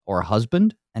wife or a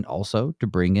husband, and also to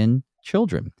bring in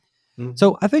children.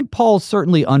 So I think Paul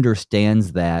certainly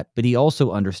understands that, but he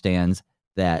also understands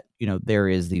that, there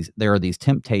are these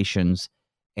temptations,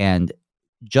 and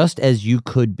just as you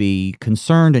could be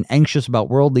concerned and anxious about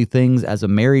worldly things as a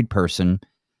married person,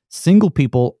 single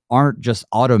people aren't just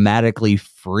automatically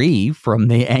free from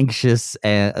the anxious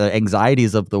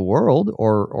anxieties of the world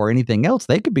or anything else.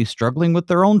 They could be struggling with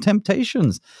their own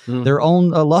temptations, their own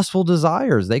lustful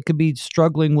desires. They could be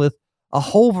struggling with a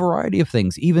whole variety of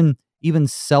things, even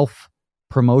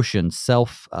self-promotion,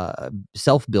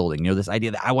 self-building, this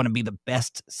idea that I want to be the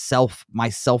best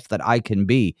myself that I can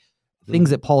be. Things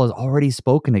that Paul has already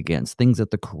spoken against, things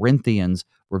that the Corinthians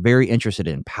were very interested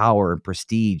in, power and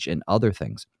prestige and other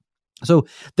things. So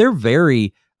they're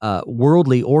very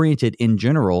worldly oriented in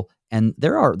general, and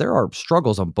there are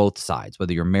struggles on both sides,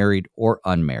 whether you're married or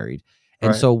unmarried.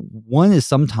 And so one is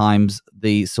sometimes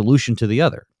the solution to the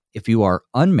other. If you are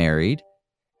unmarried,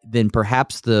 then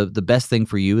perhaps the best thing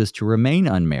for you is to remain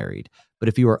unmarried. But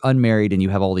if you are unmarried and you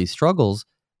have all these struggles,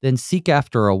 then seek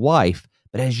after a wife.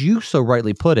 But as you so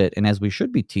rightly put it, and as we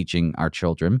should be teaching our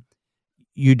children,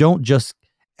 you don't just,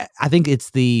 I think it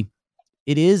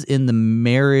is in the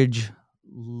marriage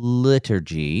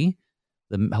liturgy,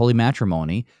 the holy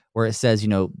matrimony, where it says,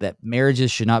 that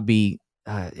marriages should not be,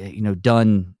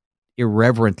 done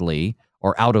irreverently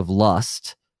or out of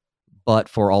lust, but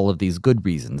for all of these good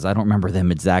reasons. I don't remember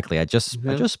them exactly. I just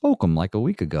spoke them like a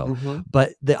week ago.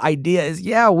 But the idea is,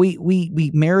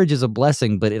 we marriage is a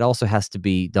blessing, but it also has to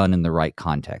be done in the right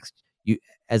context. You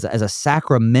as a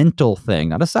sacramental thing,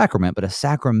 not a sacrament, but a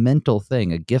sacramental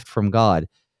thing, a gift from God.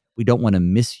 We don't want to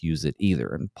misuse it either.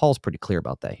 And Paul's pretty clear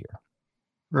about that here.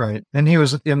 Right. And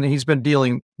he's been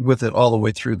dealing with it all the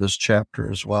way through this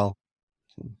chapter as well.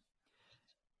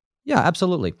 Yeah,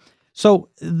 absolutely. So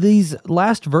these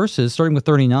last verses, starting with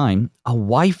 39, a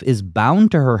wife is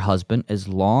bound to her husband as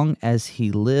long as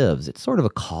he lives. It's sort of a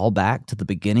callback to the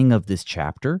beginning of this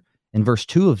chapter. In verse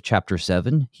 2 of chapter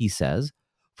 7, he says,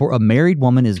 "For a married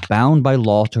woman is bound by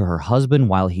law to her husband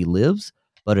while he lives,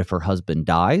 but if her husband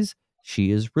dies,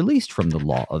 she is released from the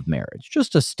law of marriage."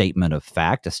 Just a statement of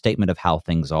fact, a statement of how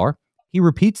things are. He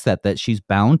repeats that she's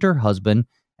bound to her husband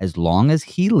as long as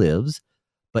he lives,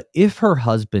 but if her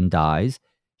husband dies,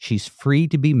 she's free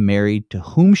to be married to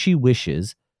whom she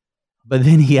wishes. But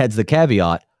then he adds the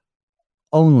caveat,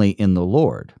 only in the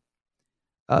Lord.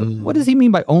 What does he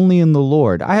mean by only in the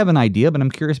Lord? I have an idea, but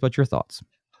I'm curious about your thoughts.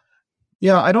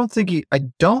 Yeah, I don't think he's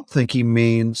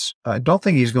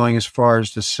going as far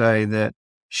as to say that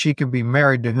she can be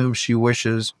married to whom she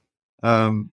wishes,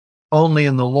 only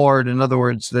in the Lord. In other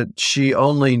words, that she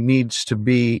only needs to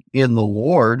be in the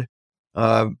Lord,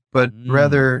 but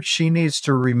rather she needs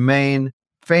to remain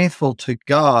faithful to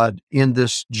God in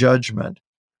this judgment,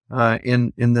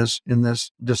 in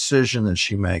this decision that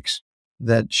she makes,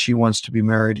 that she wants to be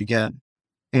married again.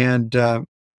 And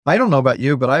I don't know about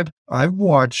you, but I've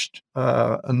watched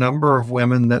a number of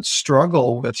women that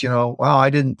struggle with, wow, I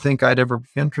didn't think I'd ever be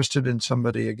interested in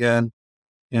somebody again,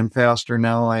 and Pastor,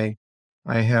 now I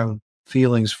have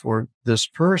feelings for this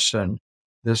person,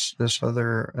 this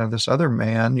other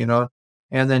man,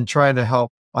 and then try to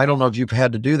help. I don't know if you've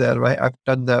had to do that. Right? I've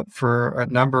done that for a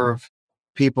number of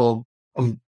people,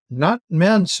 not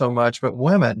men so much, but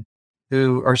women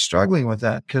who are struggling with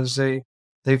that because they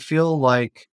feel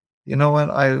like, you know what,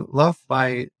 I love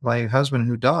my husband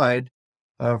who died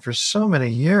for so many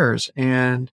years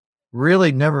and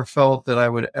really never felt that I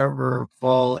would ever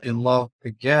fall in love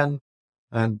again.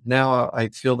 And now I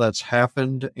feel that's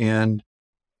happened, and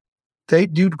they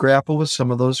do grapple with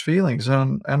some of those feelings.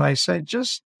 And I say,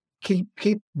 just keep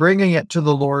bringing it to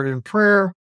the Lord in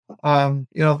prayer.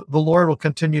 The Lord will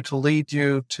continue to lead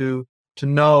you to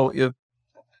know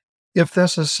if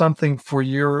this is something for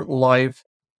your life,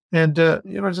 and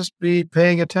just be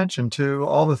paying attention to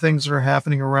all the things that are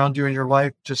happening around you in your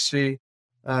life to see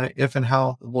if and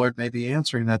how the Lord may be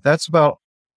answering that. That's about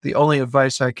the only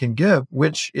advice I can give,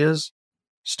 which is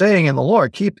staying in the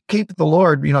Lord. Keep the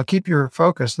Lord, keep your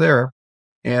focus there,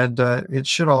 and it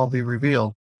should all be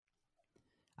revealed.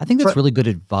 I think that's really good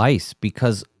advice,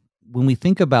 because when we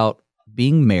think about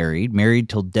being married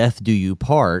till death do you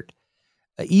part,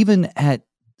 even at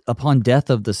upon death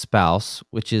of the spouse,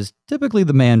 which is typically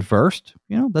the man first,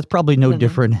 that's probably no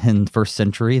different in first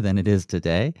century than it is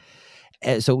today.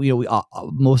 So,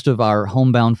 most of our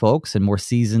homebound folks and more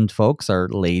seasoned folks are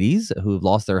ladies who've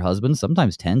lost their husbands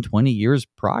sometimes 10, 20 years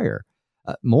prior,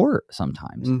 more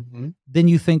sometimes. Then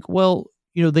you think, well,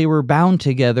 they were bound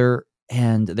together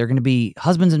and they're going to be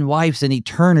husbands and wives in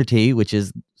eternity, which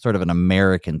is sort of an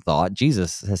American thought.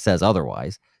 Jesus says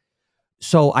otherwise.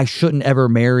 So I shouldn't ever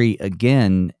marry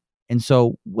again. And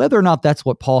so whether or not that's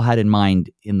what Paul had in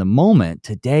mind in the moment,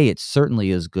 today it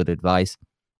certainly is good advice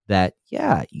that,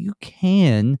 yeah, you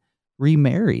can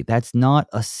remarry. That's not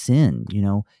a sin.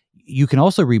 You can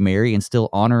also remarry and still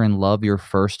honor and love your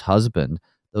first husband.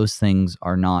 Those things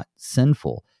are not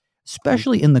sinful,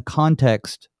 especially in the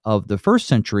context of the first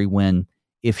century when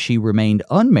if she remained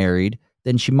unmarried,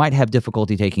 then she might have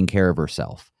difficulty taking care of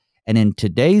herself. And in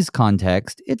today's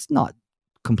context, it's not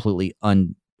completely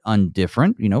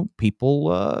undifferent.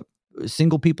 People,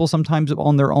 single people sometimes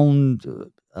on their own,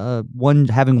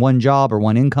 having one job or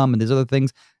one income, and there's other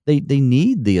things, they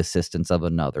need the assistance of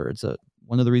another. It's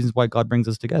one of the reasons why God brings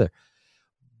us together.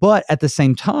 But at the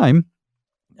same time,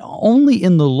 only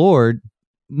in the Lord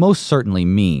most certainly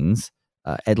means,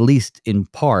 at least in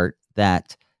part,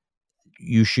 that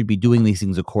you should be doing these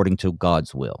things according to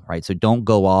God's will, right? So don't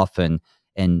go off and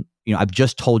I've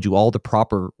just told you all the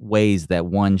proper ways that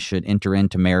one should enter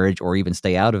into marriage or even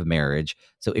stay out of marriage.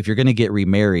 So if you're going to get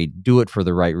remarried, do it for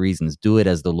the right reasons. Do it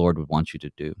as the Lord would want you to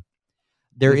do.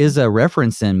 There is a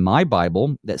reference in my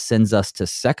Bible that sends us to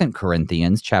 2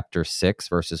 Corinthians chapter 6,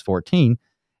 verses 14.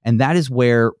 And that is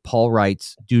where Paul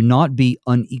writes, "Do not be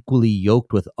unequally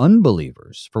yoked with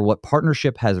unbelievers, for what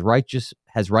partnership has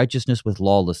righteousness with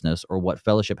lawlessness, or what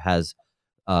fellowship has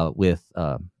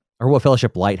what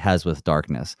fellowship light has with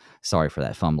darkness." Sorry for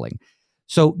that fumbling.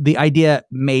 So the idea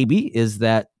maybe is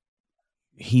that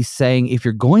he's saying if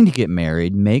you're going to get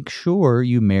married, make sure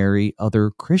you marry other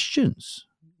Christians.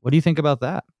 What do you think about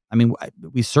that? I mean,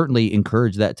 we certainly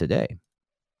encourage that today.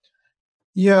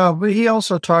 Yeah, but he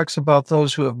also talks about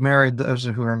those who have married those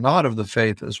who are not of the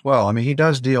faith as well. I mean, he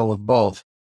does deal with both.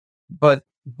 But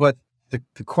the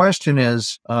question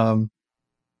is, that's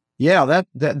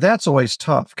always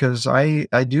tough because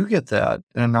I do get that,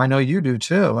 and I know you do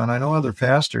too, and I know other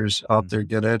pastors out there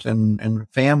get it, and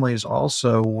families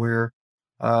also where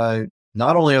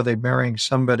not only are they marrying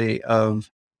somebody of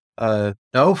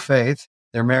no faith,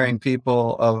 they're marrying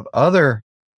people of other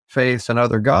faiths and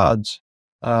other gods.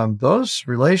 Those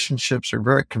relationships are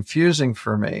very confusing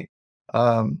for me,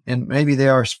 and maybe they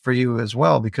are for you as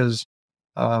well, because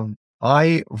I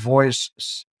always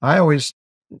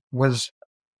was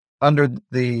under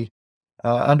the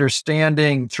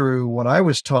understanding through what I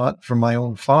was taught from my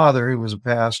own father, who was a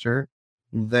pastor,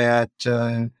 that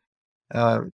the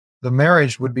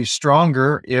marriage would be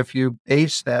stronger if you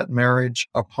base that marriage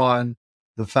upon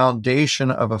the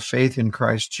foundation of a faith in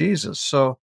Christ Jesus.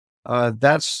 So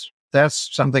that's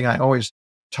something I always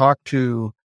talk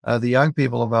to the young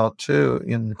people about too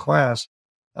in the class.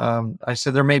 I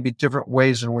said there may be different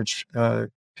ways in which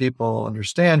people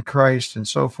understand Christ and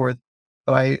so forth,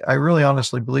 but I really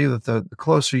honestly believe that the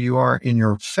closer you are in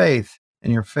your faith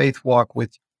and your faith walk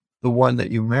with the one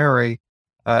that you marry,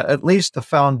 at least the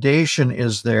foundation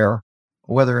is there.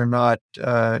 Whether or not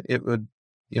it would,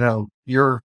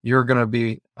 you're going to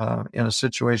be in a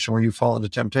situation where you fall into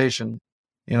temptation,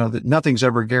 that nothing's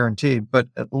ever guaranteed, but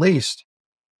at least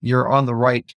you're on the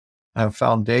right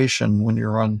foundation when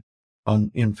you're in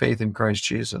faith in Christ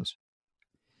Jesus.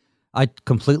 I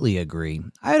completely agree.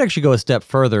 I'd actually go a step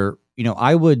further.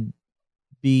 I would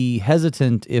be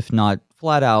hesitant, if not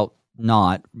flat out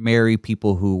not, marry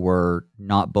people who were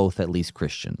not both at least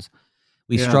Christians.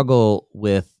 We struggle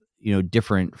with,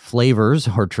 different flavors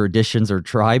or traditions or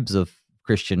tribes of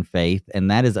Christian faith,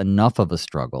 and that is enough of a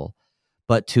struggle.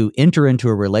 But to enter into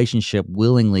a relationship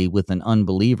willingly with an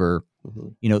unbeliever,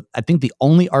 I think the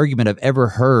only argument I've ever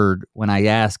heard when I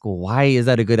ask, well, why is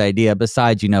that a good idea,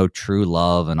 besides, true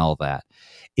love and all that,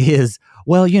 is,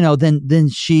 well, then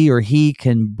she or he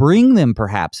can bring them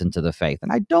perhaps into the faith.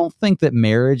 And I don't think that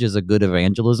marriage is a good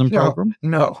evangelism program.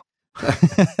 No.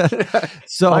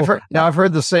 So I've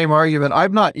heard the same argument.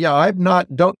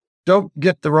 Don't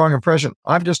get the wrong impression.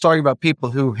 I'm just talking about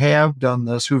people who have done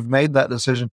this, who've made that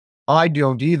decision. I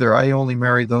don't either. I only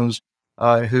marry those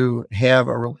who have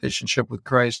a relationship with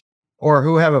Christ, or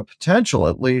who have a potential,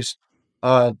 at least,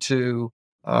 who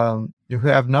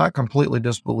have not completely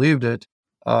disbelieved it,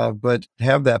 but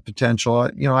have that potential.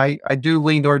 I do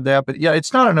lean toward that, but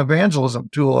it's not an evangelism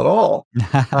tool at all.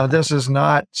 This is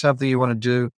not something you want to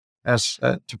do as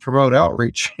to promote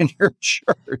outreach in your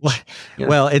church.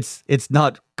 Well, it's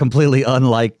not completely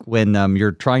unlike when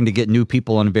you're trying to get new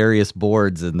people on various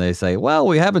boards and they say, well,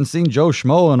 we haven't seen Joe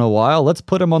Schmo in a while. Let's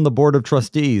put him on the board of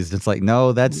trustees. It's like,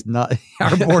 no, that's not,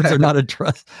 our boards are not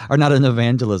an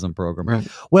evangelism program. Right.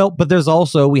 Well, but there's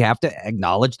also, we have to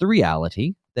acknowledge the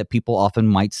reality that people often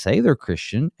might say they're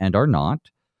Christian and are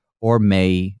not, or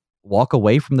may walk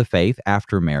away from the faith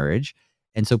after marriage.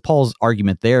 And so Paul's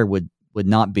argument there would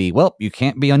not be, well, you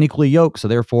can't be unequally yoked, so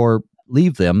therefore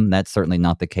leave them. That's certainly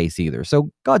not the case either.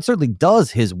 So God certainly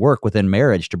does his work within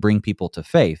marriage to bring people to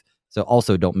faith. So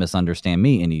also don't misunderstand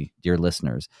me, any dear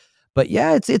listeners. But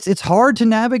yeah, it's hard to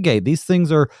navigate. These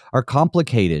things are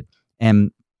complicated.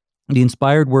 And the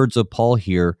inspired words of Paul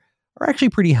here are actually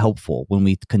pretty helpful when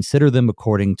we consider them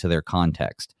according to their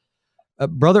context.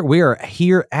 Brother, we are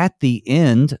here at the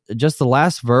end. Just the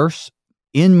last verse.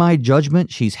 In my judgment,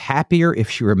 she's happier if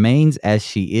she remains as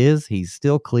she is. He's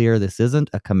still clear this isn't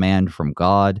a command from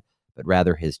God, but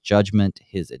rather his judgment,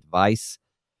 his advice.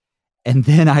 And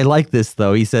then I like this,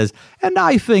 though. He says, and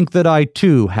I think that I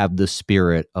too have the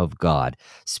Spirit of God.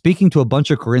 Speaking to a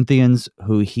bunch of Corinthians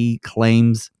who he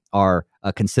claims are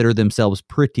consider themselves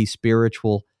pretty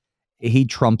spiritual, he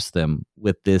trumps them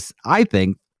with this, I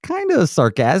think, kind of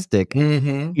sarcastic,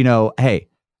 hey,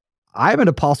 I'm an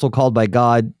apostle called by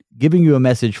God, giving you a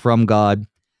message from God.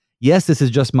 Yes, this is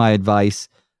just my advice,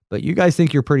 but you guys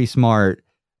think you're pretty smart.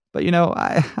 But,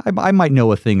 I might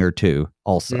know a thing or two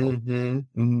also.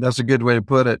 That's a good way to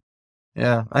put it.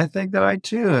 Yeah, I think that I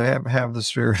too have the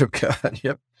Spirit of God.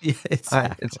 Yep. Yeah,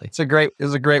 exactly. It's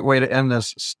a great way to end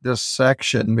this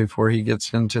section before he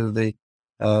gets into the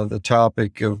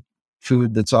topic of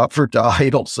food that's offered to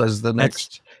idols as the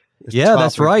next.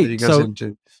 That's right. That he goes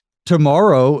into.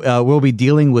 Tomorrow, we'll be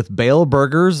dealing with Baal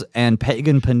burgers and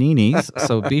pagan paninis,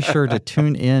 so be sure to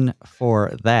tune in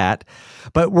for that.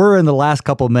 But we're in the last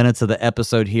couple minutes of the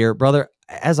episode here. Brother,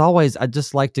 as always, I'd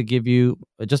just like to give you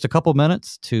just a couple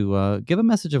minutes to give a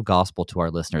message of gospel to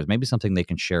our listeners, maybe something they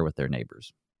can share with their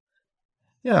neighbors.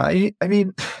 Yeah, I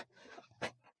mean,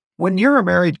 when you're a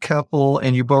married couple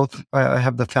and you both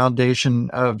have the foundation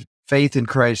of faith in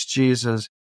Christ Jesus,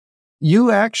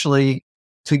 you actually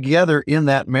together in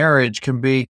that marriage can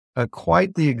be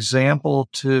quite the example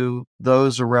to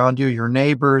those around you, your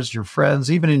neighbors, your friends,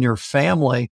 even in your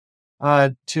family,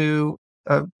 to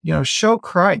show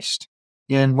Christ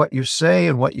in what you say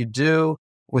and what you do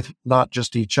with not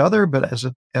just each other, but as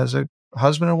a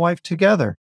husband and wife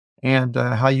together, and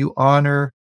how you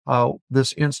honor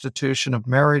this institution of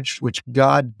marriage, which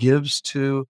God gives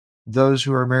to those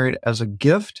who are married as a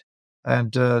gift.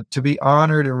 And to be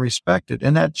honored and respected,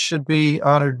 and that should be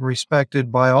honored and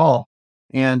respected by all.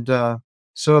 And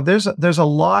so there's a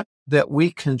lot that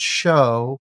we can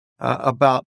show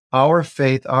about our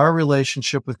faith, our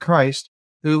relationship with Christ,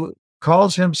 who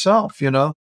calls himself,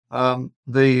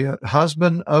 the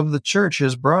husband of the church,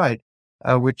 his bride,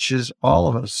 which is all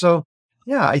of us. So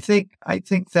yeah, I think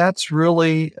that's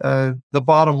really the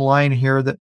bottom line here.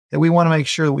 That we want to make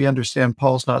sure that we understand.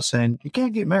 Paul's not saying you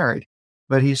can't get married.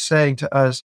 But he's saying to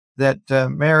us that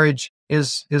marriage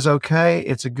is okay.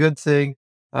 It's a good thing,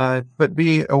 but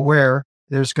be aware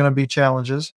there's going to be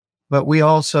challenges. But we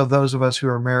also, those of us who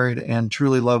are married and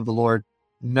truly love the Lord,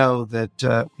 know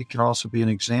that it can also be an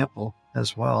example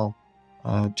as well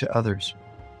to others.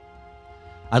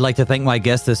 I'd like to thank my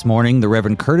guest this morning, the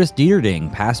Reverend Curtis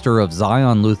Dieterding, pastor of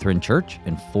Zion Lutheran Church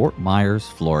in Fort Myers,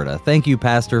 Florida. Thank you,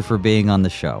 Pastor, for being on the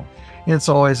show. It's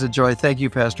always a joy. Thank you,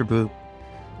 Pastor Boo.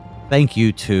 Thank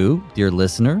you too, dear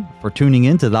listener, for tuning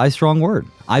in to Thy Strong Word.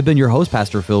 I've been your host,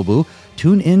 Pastor Phil Boo.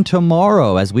 Tune in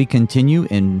tomorrow as we continue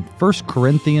in 1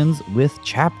 Corinthians with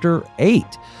chapter 8.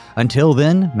 Until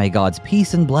then, may God's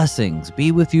peace and blessings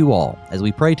be with you all as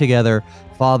we pray together.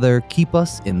 Father, keep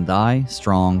us in Thy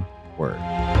strong word.